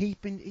 But then he's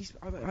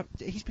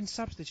been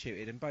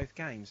substituted in both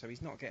games, so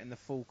he's not getting the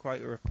full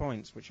quota of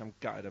points, which I'm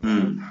gutted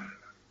about.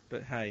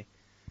 But hey,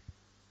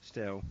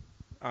 still.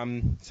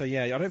 So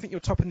yeah, I don't think you're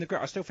topping the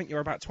group. I still think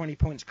you're about 20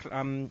 points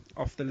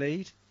off the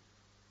lead.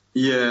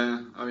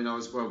 Yeah, I mean, I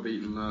was well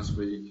beaten last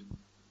week.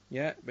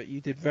 Yeah, but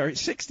you did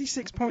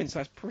 66 points.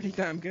 That's pretty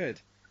damn good.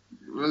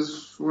 It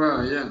was,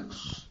 yeah.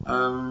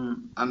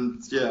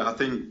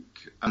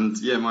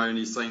 My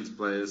only Saints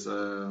players,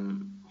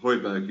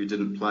 Højbjerg, who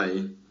didn't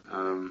play,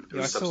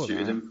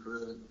 substituted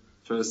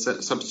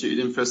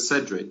in for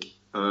Cedric,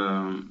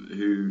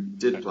 who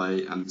did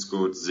play and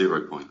scored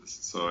 0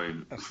 points. So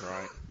that's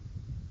right.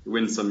 You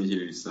win some, you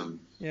lose some.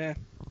 Yeah.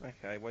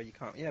 Okay. Well, you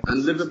can't. Yeah.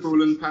 And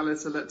Liverpool and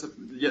Palace are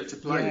yet to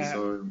play. Yeah.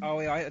 So. Oh,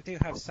 yeah, I do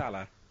have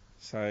Salah.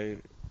 So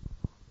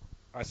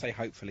I say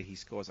hopefully he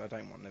scores. I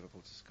don't want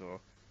Liverpool to score.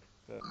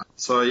 But...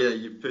 So yeah,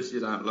 you pushed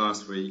it out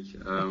last week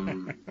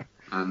and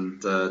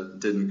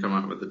didn't come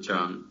up with the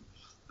chant.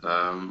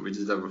 We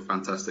did have a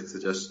fantastic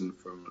suggestion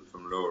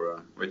from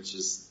Laura, which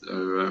is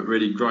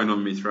really grown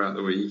on me throughout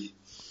the week.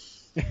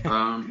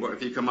 What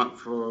have you come up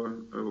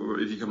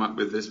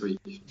with this week?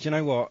 Do you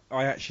know what?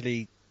 I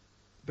actually,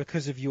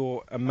 because of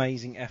your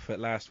amazing effort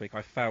last week,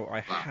 I felt I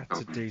had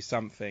to do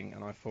something,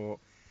 and I thought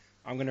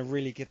I'm going to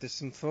really give this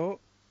some thought,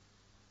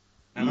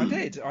 and I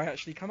did. I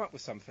actually come up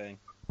with something.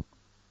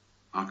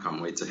 I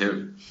can't wait to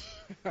hear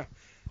it.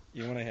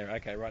 You want to hear it?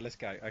 Okay, right, let's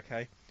go.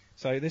 Okay,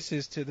 so this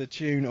is to the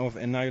tune of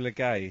Enola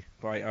Gay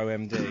by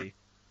OMD.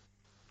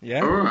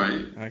 Yeah. All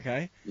right.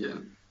 Okay. Yeah.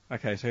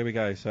 Okay, so here we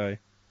go. So.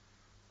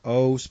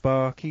 Oh,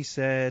 Sparky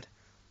said,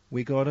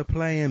 we gotta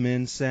play him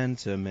in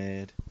centre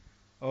mid.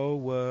 Oh,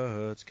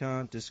 words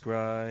can't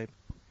describe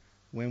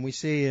when we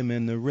see him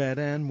in the red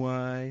and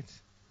white.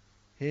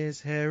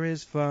 His hair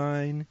is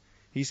fine,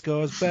 he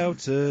scores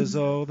belters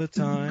all the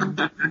time.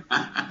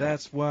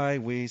 That's why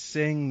we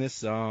sing the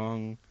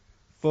song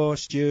for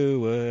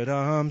Stuart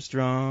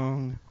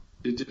Armstrong.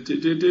 Yeah.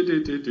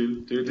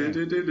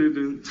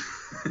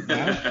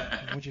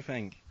 What do you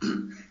think?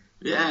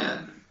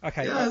 Yeah.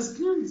 Okay, yeah, that's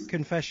good.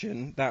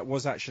 Confession, that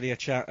was actually a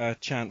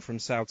chant from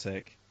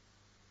Celtic.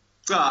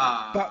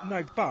 Ah. But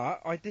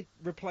I did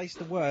replace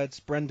the words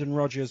Brendan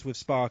Rodgers with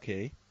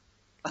Sparky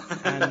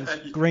and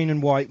green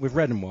and white with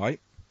red and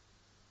white,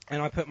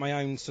 and I put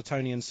my own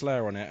Suttonian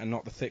slur on it and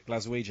not the thick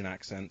Glaswegian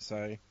accent,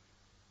 so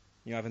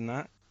you having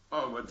that?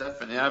 Oh, we're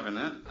definitely having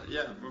it.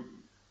 Yeah.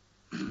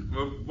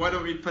 Well, why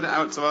don't we put it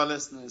out to our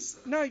listeners?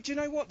 No, do you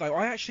know what though?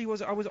 I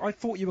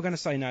thought you were going to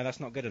say no, that's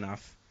not good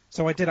enough.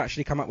 So I did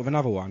actually come up with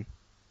another one.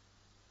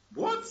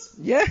 What?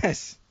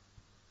 Yes.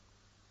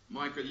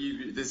 Michael,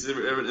 this is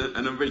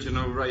an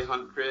original Ray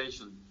Hunt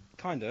creation.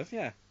 Kind of,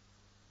 yeah.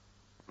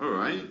 All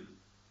right.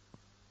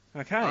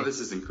 Okay. Oh, this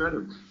is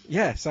incredible.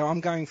 Yeah, so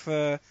I'm going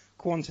for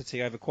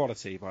quantity over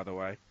quality, by the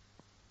way.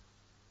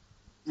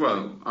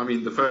 Well, I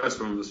mean, the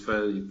first one was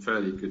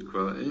fairly good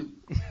quality.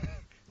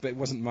 But it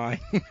wasn't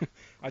mine.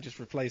 I just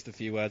replaced a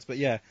few words. But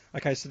yeah,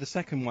 okay, so the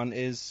second one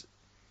is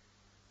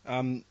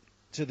to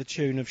the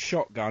tune of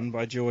Shotgun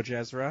by George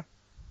Ezra.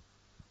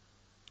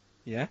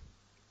 Yeah?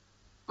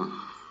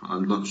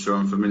 I'm not sure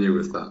I'm familiar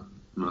with that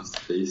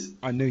masterpiece.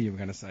 I knew you were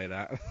going to say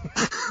that.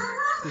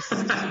 This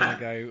is just going to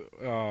go,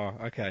 oh,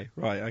 okay,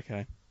 right,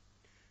 okay.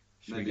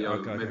 Maybe I'll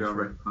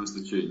recognise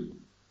the tune.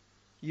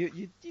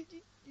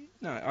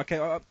 No,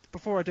 okay,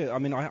 before I do, I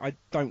mean, I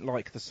don't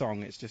like the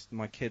song, it's just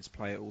my kids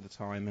play it all the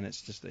time, and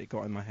it's just, it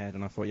got in my head,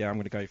 and I thought, yeah, I'm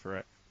going to go for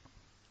it.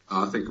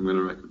 I think I'm going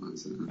to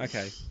recognise it.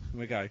 Okay, here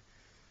we go.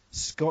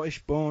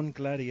 Scottish-born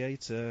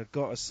gladiator,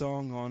 got a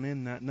song on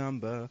in that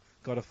number.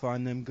 Gotta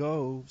find them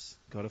goals,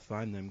 gotta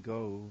find them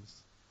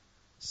goals.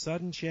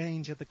 Sudden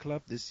change at the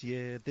club this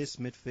year. This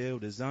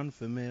midfield is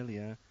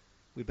unfamiliar.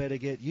 We better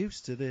get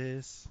used to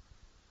this.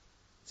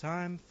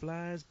 Time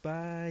flies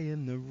by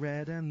in the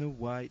red and the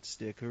white.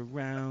 Stick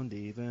around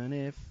even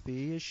if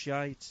he is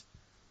shite.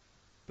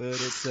 But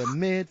it's a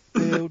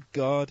midfield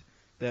god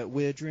that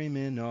we're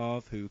dreaming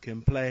of, who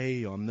can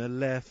play on the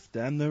left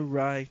and the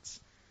right.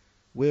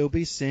 We'll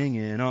be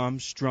singing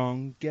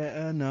Armstrong, get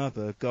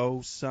another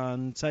goal,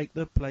 son. Take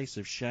the place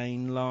of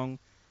Shane Long.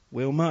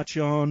 We'll march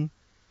on.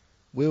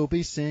 We'll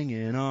be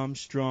singing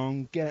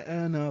Armstrong, get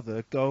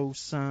another goal,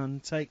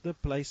 son. Take the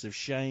place of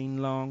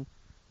Shane Long.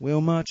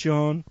 We'll march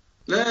on.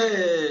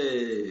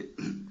 Hey!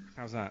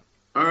 How's that?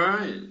 All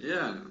right,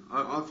 yeah.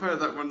 I've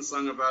heard that one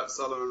sung about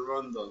Solomon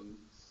Rondon.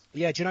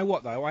 Yeah, do you know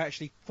what, though? I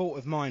actually thought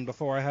of mine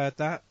before I heard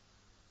that.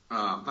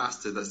 Oh,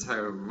 bastard, that's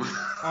terrible.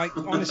 I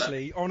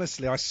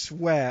honestly, I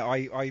swear,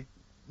 I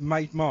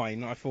made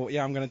mine. I thought,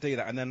 yeah, I'm going to do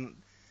that. And then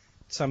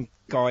some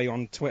guy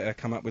on Twitter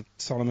come up with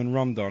Solomon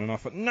Rondon, and I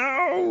thought,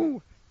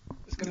 no!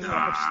 It's going to look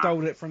like I've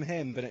stolen it from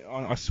him, but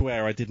I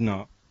swear I did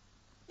not.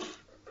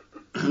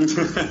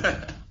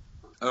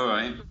 All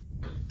right.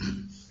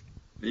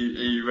 Are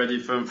you ready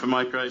for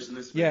my creation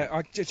this week? Yeah,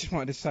 I just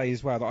wanted to say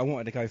as well that I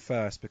wanted to go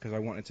first because I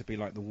wanted to be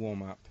like the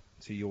warm-up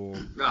to your...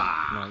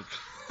 Come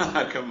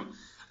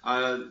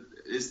on.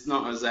 It's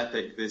not as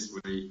epic this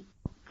week,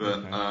 but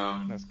okay.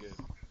 That's good.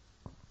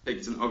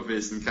 Picked an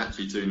obvious and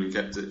catchy tune and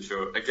kept it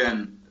short.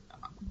 Again,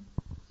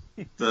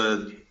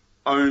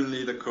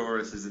 only the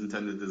chorus is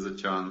intended as a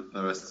chant,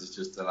 the rest is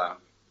just a laugh.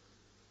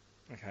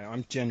 Okay,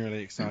 I'm generally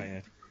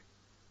excited.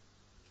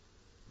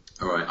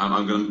 Alright,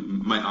 I'm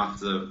going to have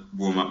to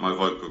warm up my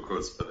vocal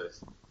cords for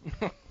this.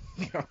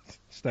 God,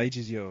 stage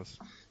is yours.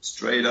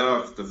 Straight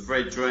off the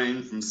freight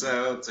train from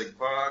Celtic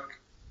Park,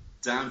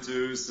 down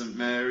to St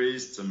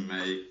Mary's to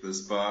make the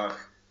spark,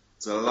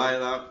 to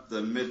light up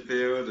the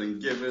midfield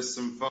and give us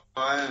some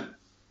fire,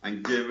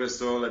 and give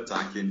us all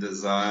attacking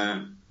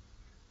desire.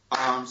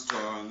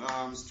 Armstrong,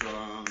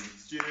 Armstrong,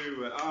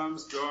 Stuart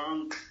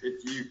Armstrong,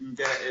 if you can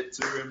get it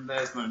to him,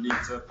 there's no need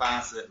to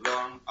pass it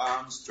long.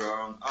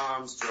 Armstrong,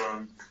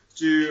 Armstrong,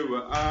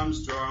 Stuart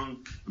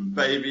Armstrong, and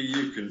baby,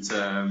 you can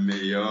turn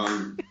me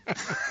on.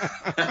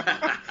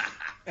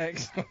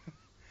 Excellent.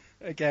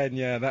 Again,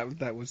 yeah,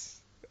 that was...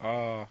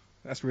 Oh,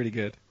 that's really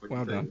good.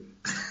 Well done.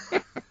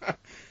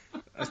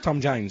 That's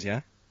Tom Jones,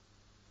 yeah?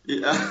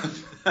 Yeah.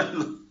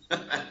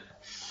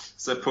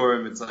 It's a poor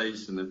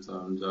imitation of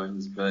Tom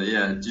Jones, but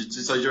yeah.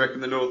 So do you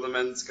reckon the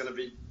Northernmen's going to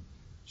be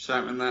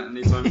shouting that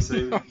anytime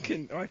soon?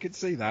 I could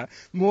see that.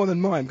 More than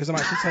mine, because I'm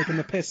actually taking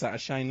the piss out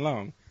of Shane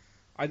Long.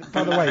 By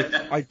the way,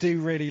 I do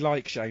really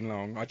like Shane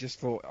Long. I just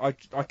thought I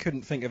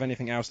couldn't think of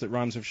anything else that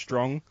rhymes with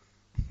strong.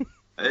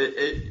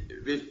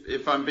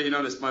 If I'm being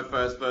honest, my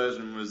first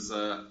version was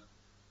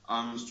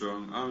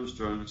Armstrong,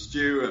 Armstrong,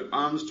 Stuart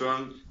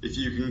Armstrong. If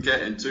you can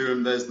get into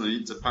him, there's no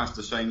need to pass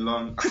to Shane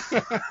Long.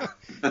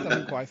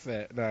 Doesn't quite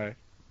fit, no.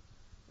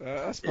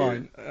 That's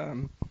fine. Yeah.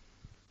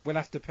 We'll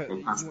have to put...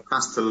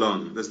 pass to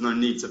Long. There's no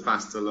need to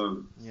pass to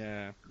Long.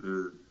 Yeah.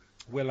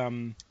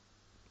 We'll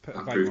put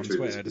a vote on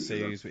Twitter to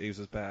see whose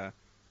was better.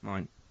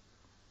 Mine.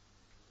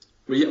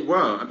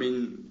 Well, I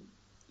mean,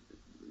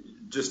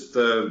 just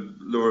the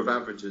law of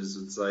averages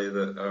would say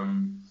that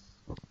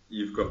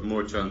you've got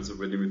more chance of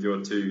winning with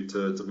your 2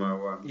 to my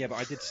 1. Yeah, but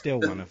I did steal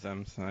one of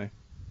them, so...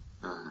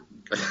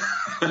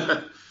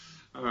 Okay.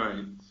 All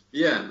right.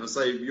 Yeah, I'll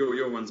say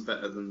your one's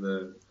better than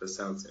the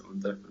Celtic one,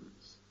 definitely.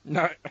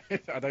 No,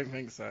 I don't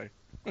think so.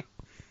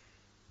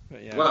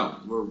 But yeah. Well,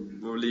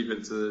 we'll leave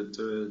it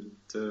to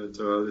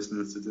our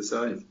listeners to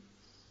decide.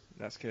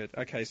 That's good.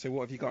 Okay, so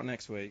what have you got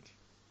next week?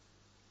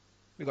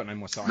 We've got no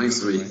more signs.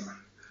 Next week.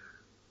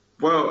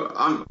 Well,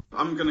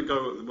 I'm going to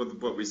go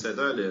with what we said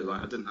earlier.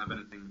 Like, I didn't have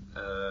anything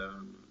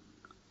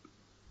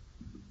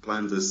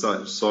planned as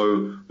such.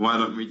 So why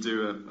don't we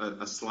do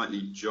a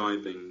slightly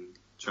jibing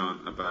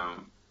chant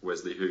about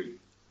Wesley Hoot?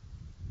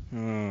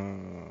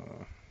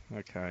 Oh,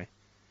 okay.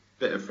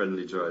 Bit of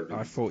friendly jibing.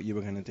 I thought you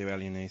were going to do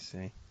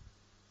Elyounoussi.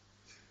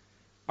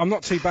 I'm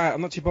not too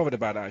bothered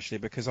about it, actually,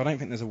 because I don't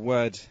think there's a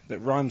word that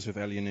rhymes with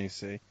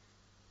Elyounoussi.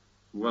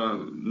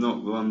 Well,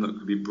 not one that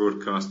could be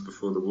broadcast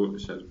before the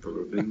watershed,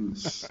 probably.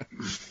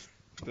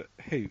 But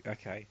Hoot,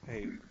 okay,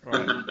 Hoot.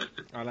 Right,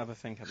 I'll have a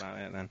think about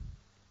it then.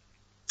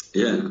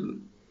 Yeah,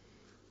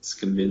 it's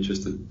going to be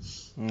interesting.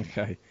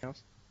 Okay.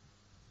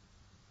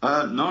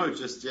 No,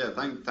 just, yeah,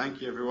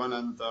 thank you, everyone,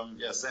 and,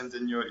 send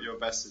in your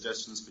best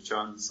suggestions for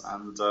chants,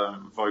 and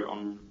vote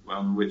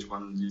on which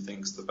one you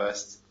think's the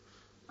best.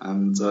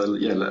 And,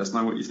 let us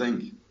know what you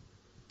think.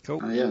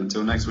 Cool.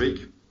 Until next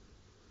week,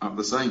 up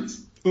the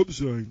Saints. Up the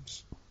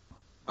Saints.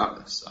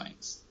 Up the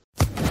Saints.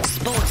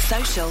 Sports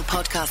Social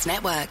Podcast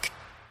Network.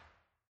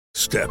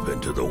 Step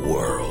into the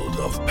world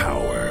of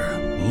power,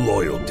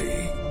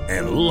 loyalty,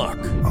 and luck.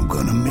 I'm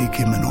gonna make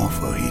him an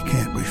offer he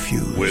can't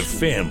refuse. With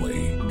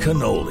family,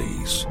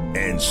 cannolis,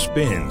 and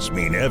spins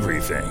mean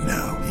everything.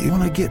 Now, you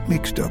wanna get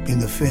mixed up in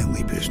the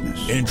family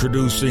business.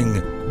 Introducing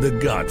The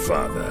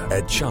Godfather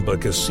at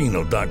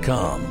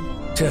ChumbaCasino.com.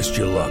 Test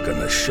your luck in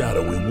the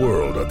shadowy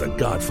world of The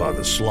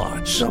Godfather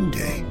slot.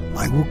 Someday,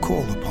 I will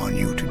call upon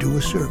you to do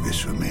a service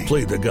for me.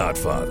 Play The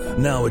Godfather,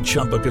 now at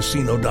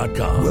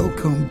ChumbaCasino.com.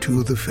 Welcome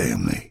to the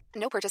family.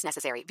 No purchase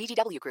necessary.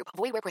 VGW Group.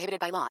 Void where prohibited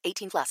by law.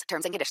 18+.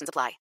 Terms and conditions apply.